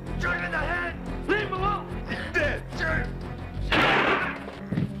 Shoot him in the head! Leave him alone! He's dead! Shoot him!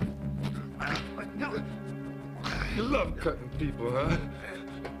 You love cutting people, huh?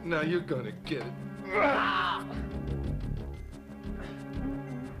 Now you're gonna get it.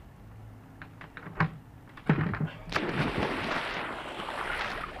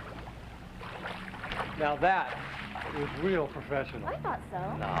 Now that was real professional. I thought so.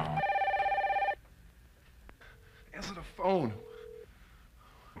 No. Answer the phone.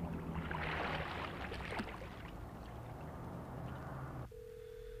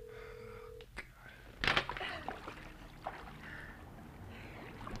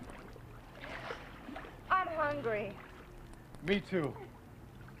 I'm hungry. Me too.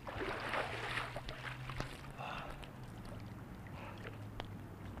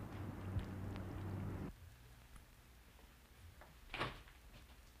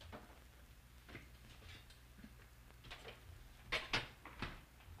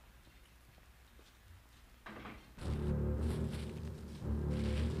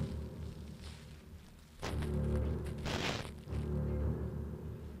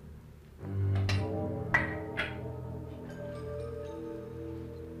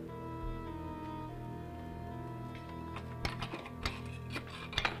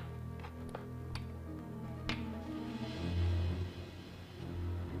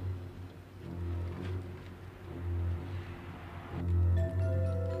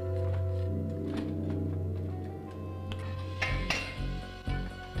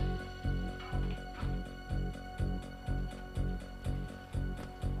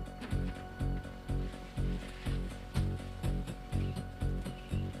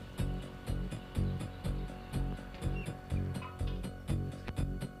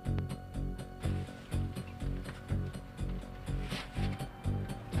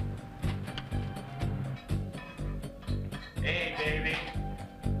 Hey, baby.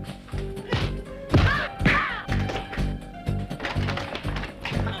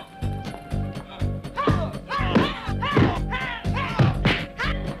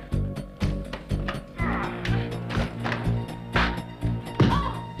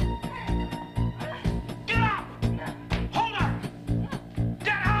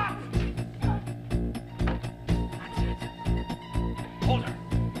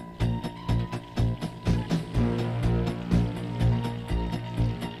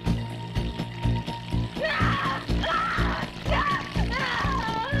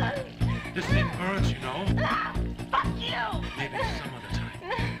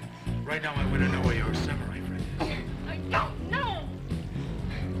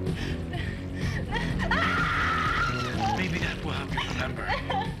 number.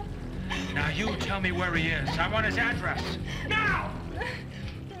 Now you tell me where he is. I want his address. Now!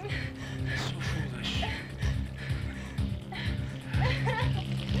 So foolish.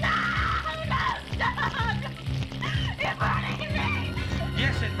 No, stop! You're burning me!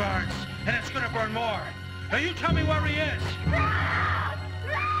 Yes, it burns, and it's gonna burn more. Now you tell me where he is.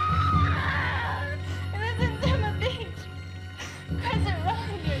 This is Zuma Beach. Crescent Road,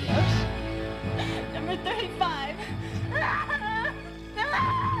 Karedas. Number 35.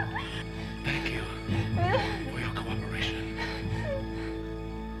 Thank you for your cooperation.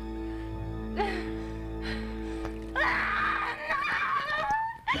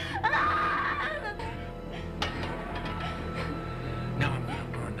 Now I'm gonna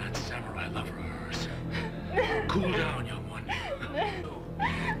burn that samurai lover of hers. Cool down, young one.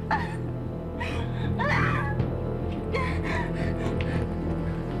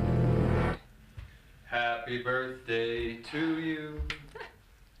 Happy birthday to you.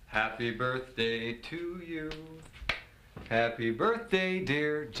 Happy birthday to you. Happy birthday,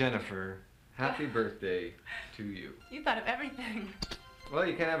 dear Jennifer. Happy birthday to you. You thought of everything. Well,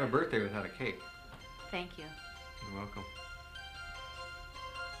 you can't have a birthday without a cake. Thank you. You're welcome.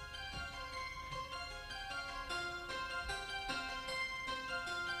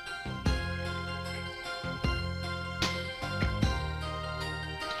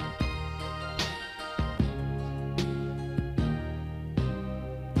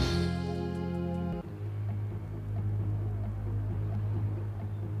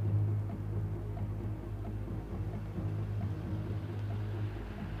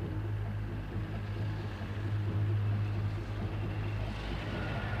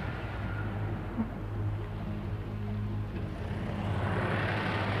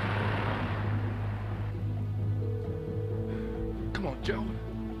 Come on, Joe.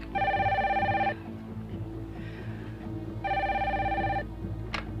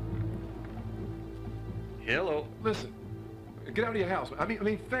 Hello. Listen, get out of your house. I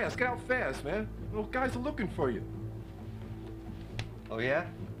mean, fast. Get out fast, man. Those guys are looking for you. Oh, yeah?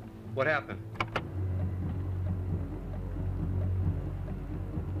 What happened?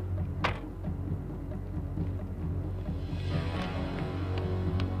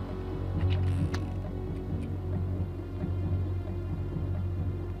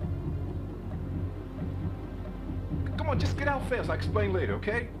 Come on, just get out fast. I'll explain later,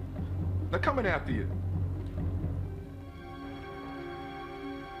 okay? They're coming after you.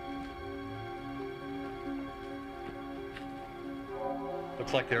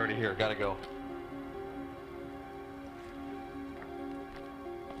 Looks like they're already here. Gotta go.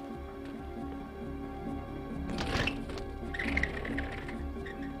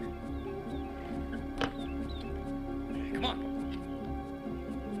 Come on.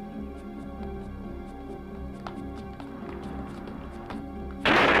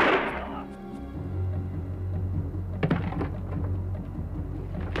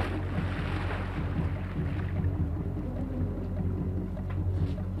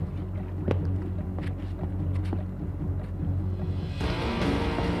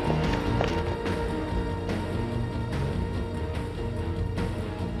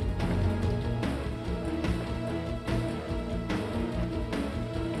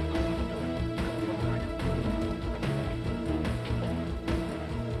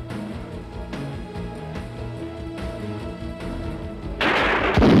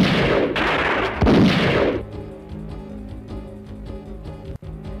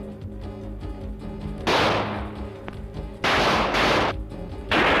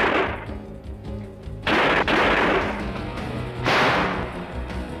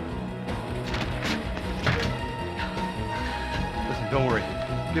 Don't worry.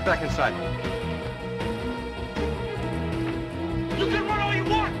 Get back inside. You can run all you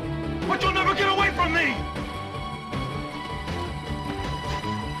want, but you'll never get away from me!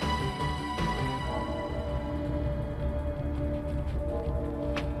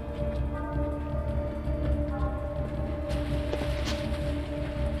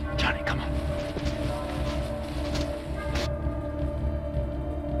 Johnny, come on.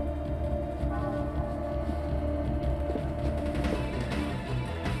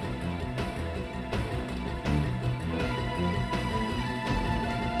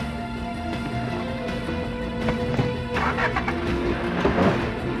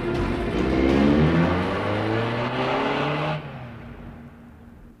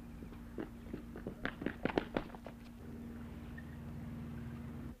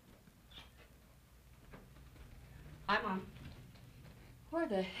 Hi, Mom. Where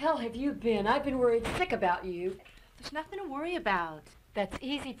the hell have you been? I've been worried sick about you. There's nothing to worry about. That's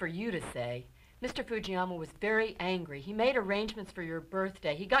easy for you to say. Mr. Fujiyama was very angry. He made arrangements for your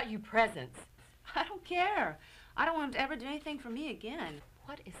birthday. He got you presents. I don't care. I don't want him to ever do anything for me again.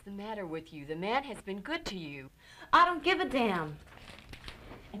 What is the matter with you? The man has been good to you. I don't give a damn.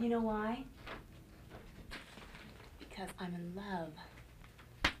 And you know why? Because I'm in love.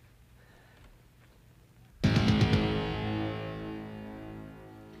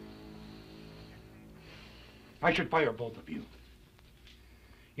 I should fire both of you.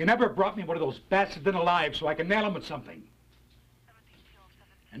 You never brought me one of those bastards in alive so I can nail him with something.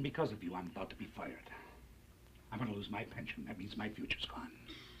 And because of you, I'm about to be fired. I'm going to lose my pension. That means my future's gone.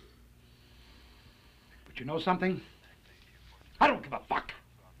 But you know something? I don't give a fuck.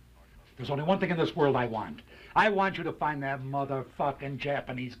 There's only one thing in this world I want. I want you to find that motherfucking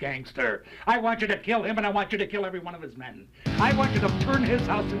Japanese gangster. I want you to kill him, and I want you to kill every one of his men. I want you to turn his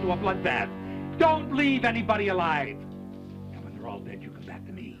house into a bloodbath. Don't leave anybody alive. And when they're all dead, you come back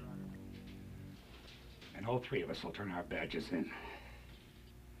to me. And all three of us will turn our badges in.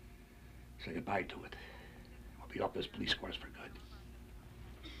 Say goodbye to it. We'll be off this police force for good.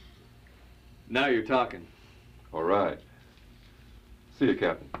 Now you're talking. All right. See you,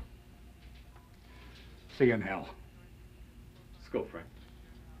 Captain. See you in hell. Let's go, Frank.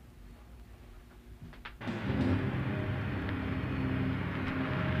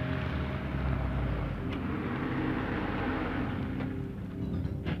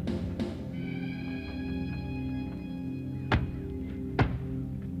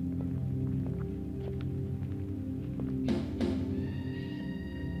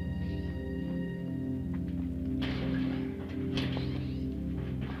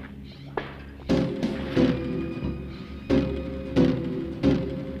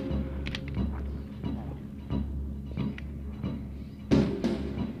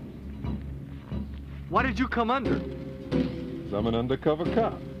 Why did you come under? I'm an undercover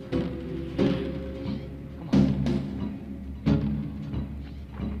cop.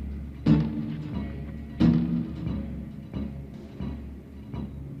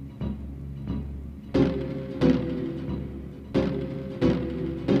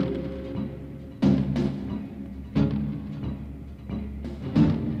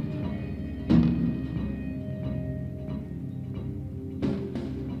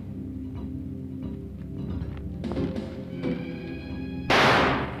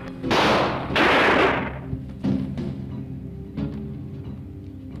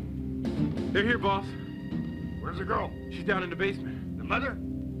 They're here, boss. Where's the girl? She's down in the basement. The mother?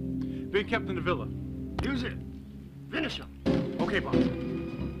 Being kept in the villa. Use it. Finish him. Okay, boss.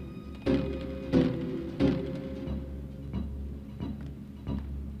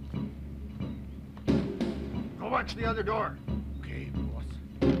 Go watch the other door. Okay, boss.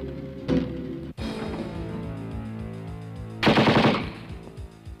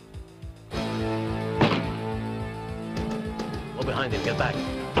 Go behind him. Get back.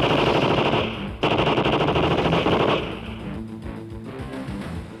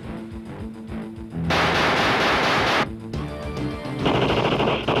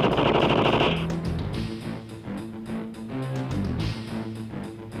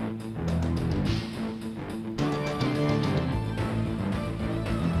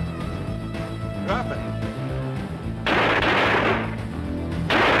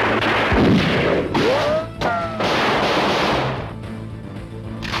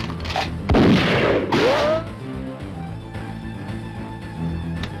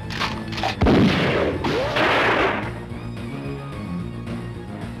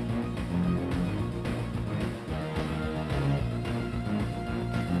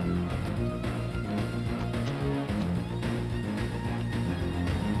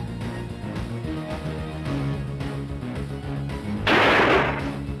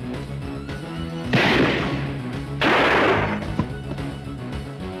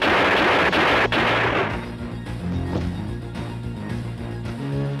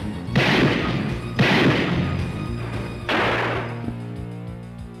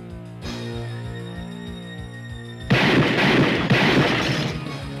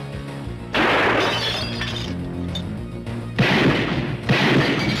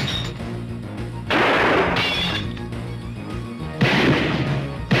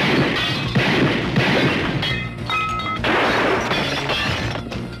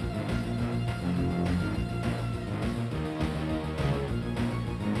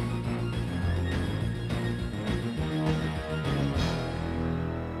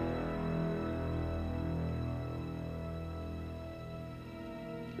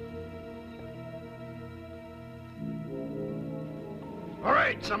 All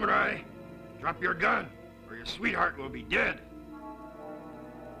right, samurai. Drop your gun, or your sweetheart will be dead.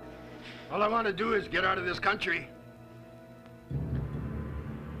 All I want to do is get out of this country.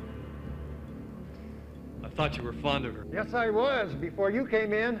 I thought you were fond of her. Yes, I was, before you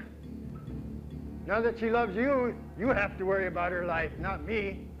came in. Now that she loves you, you have to worry about her life, not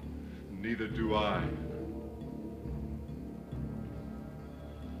me. Neither do I.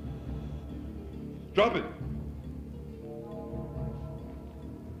 Drop it.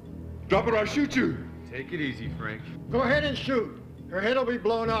 Drop it or I'll shoot you. Take it easy, Frank. Go ahead and shoot. Her head will be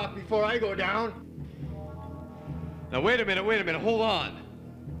blown off before I go down. Now, wait a minute, hold on.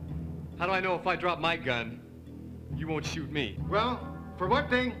 How do I know if I drop my gun, you won't shoot me? Well, for one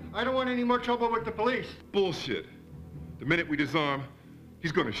thing, I don't want any more trouble with the police. Bullshit. The minute we disarm,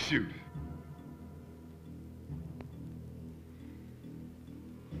 he's gonna shoot.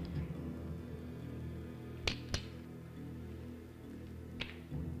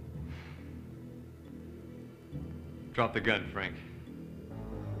 Drop the gun, Frank.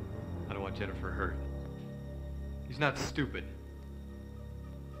 I don't want Jennifer hurt. He's not stupid.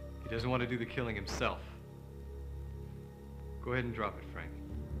 He doesn't want to do the killing himself. Go ahead and drop it, Frank.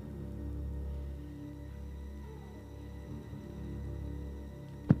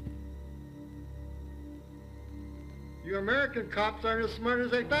 You American cops aren't as smart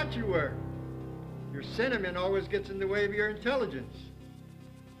as I thought you were. Your sentiment always gets in the way of your intelligence.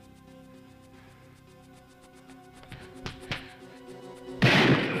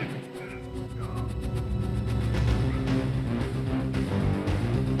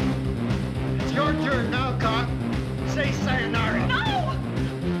 It's your turn now, cop. Say sayonara. No!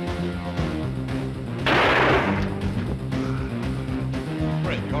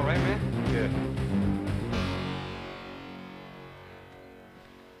 Frank, you all right, man? Yeah.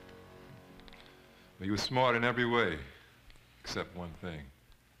 Well, you were smart in every way, except one thing.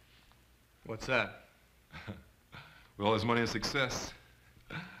 What's that? With all his money and success,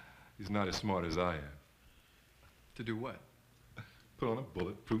 he's not as smart as I am. To do what? Put on a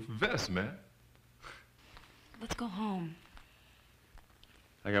bulletproof vest, man. Let's go home.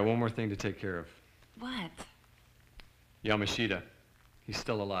 I got one more thing to take care of. What? Yamashita. He's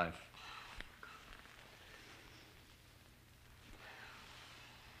still alive.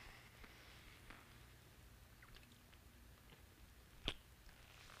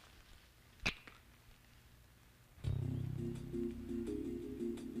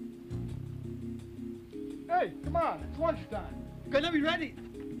 Hey, come on, it's lunchtime. Gonna be ready.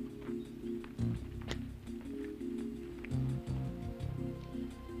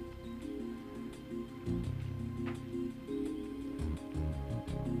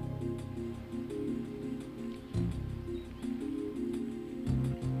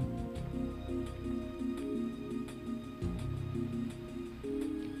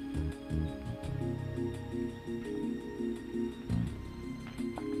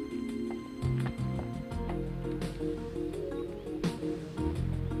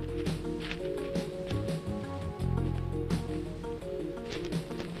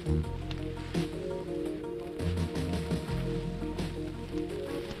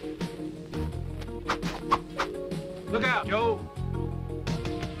 Look out, Joe.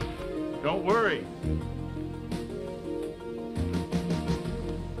 Don't worry.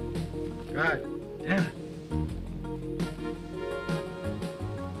 God damn it.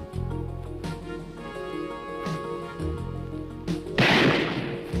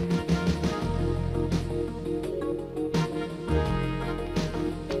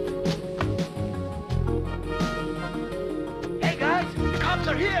 Hey, guys, the cops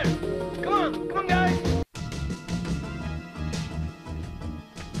are here. Come on, guys.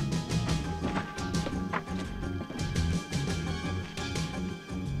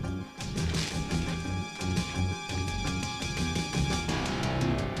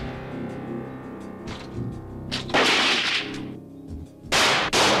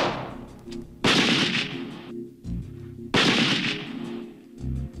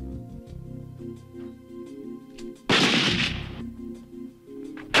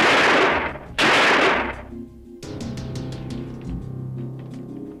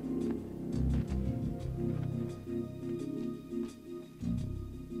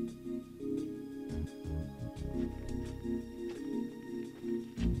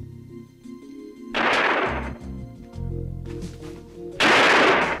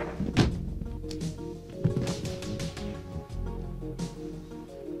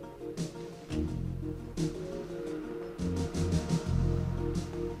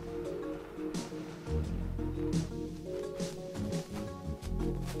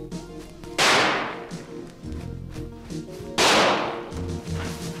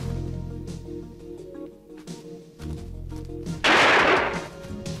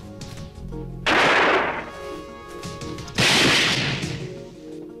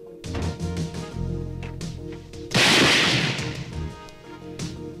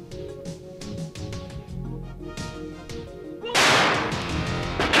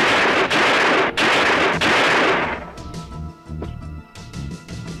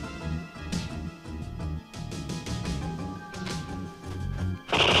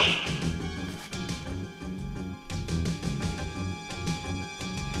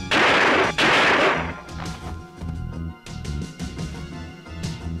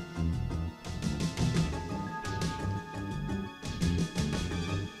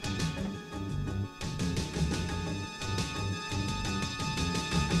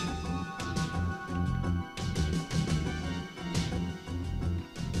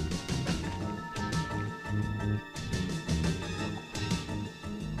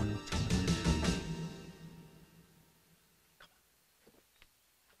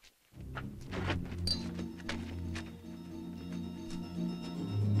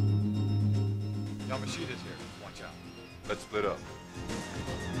 Yamashita's here. Watch out. Let's split up.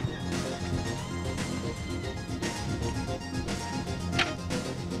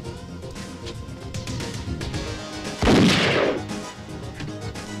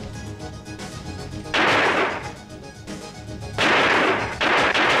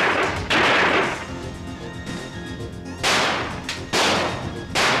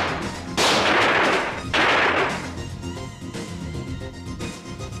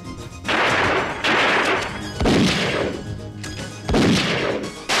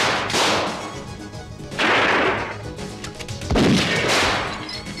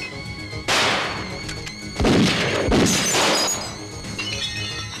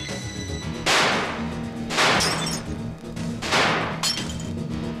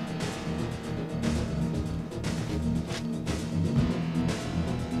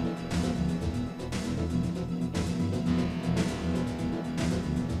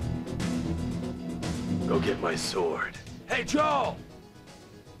 Go get my sword. Hey, Joe!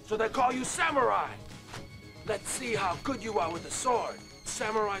 So they call you Samurai. Let's see how good you are with the sword.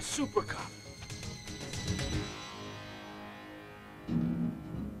 Samurai Super Cop.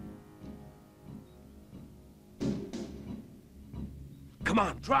 Come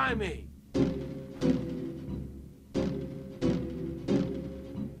on, try me.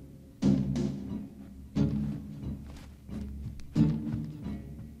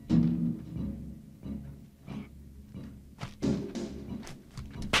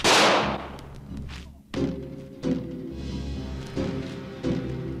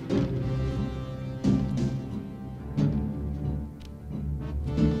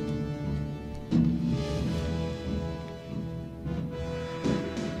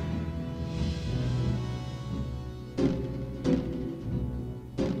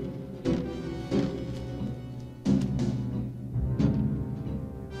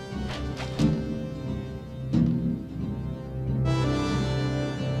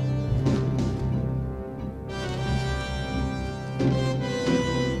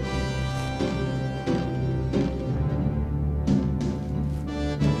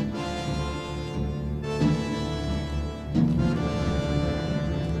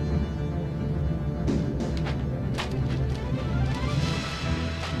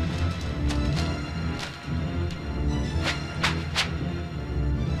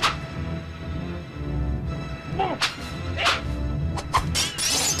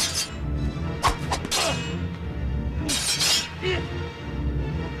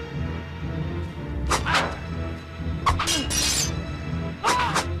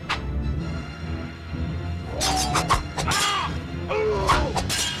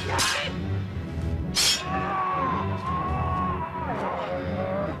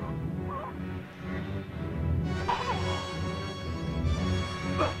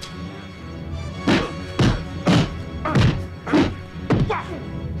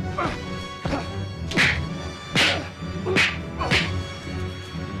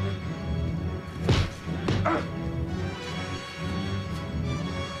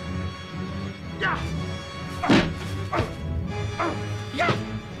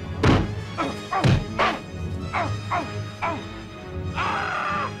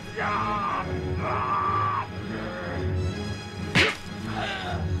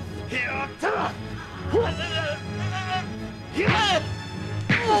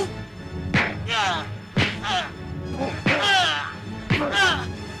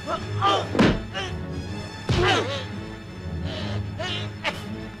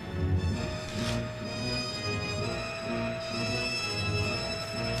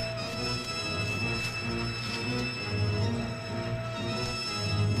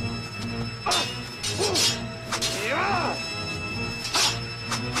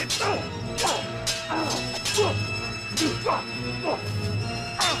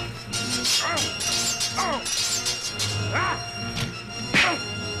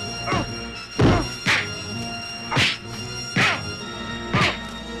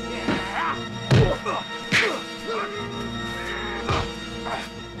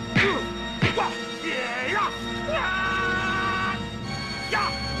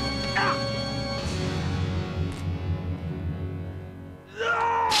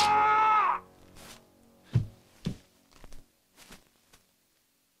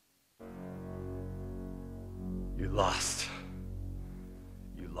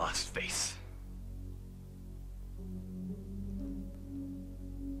 You lost face.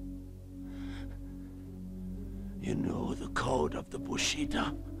 You know the code of the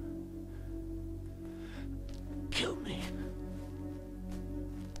Bushido. Kill me.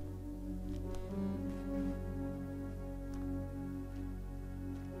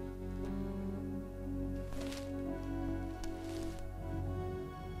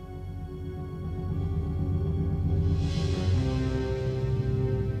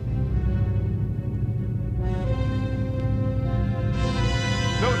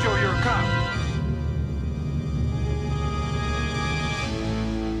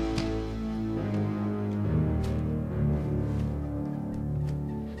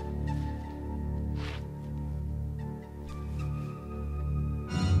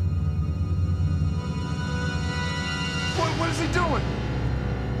 doing?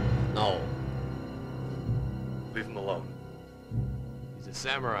 No. Leave him alone. He's a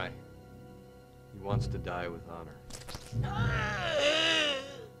samurai. He wants to die with honor.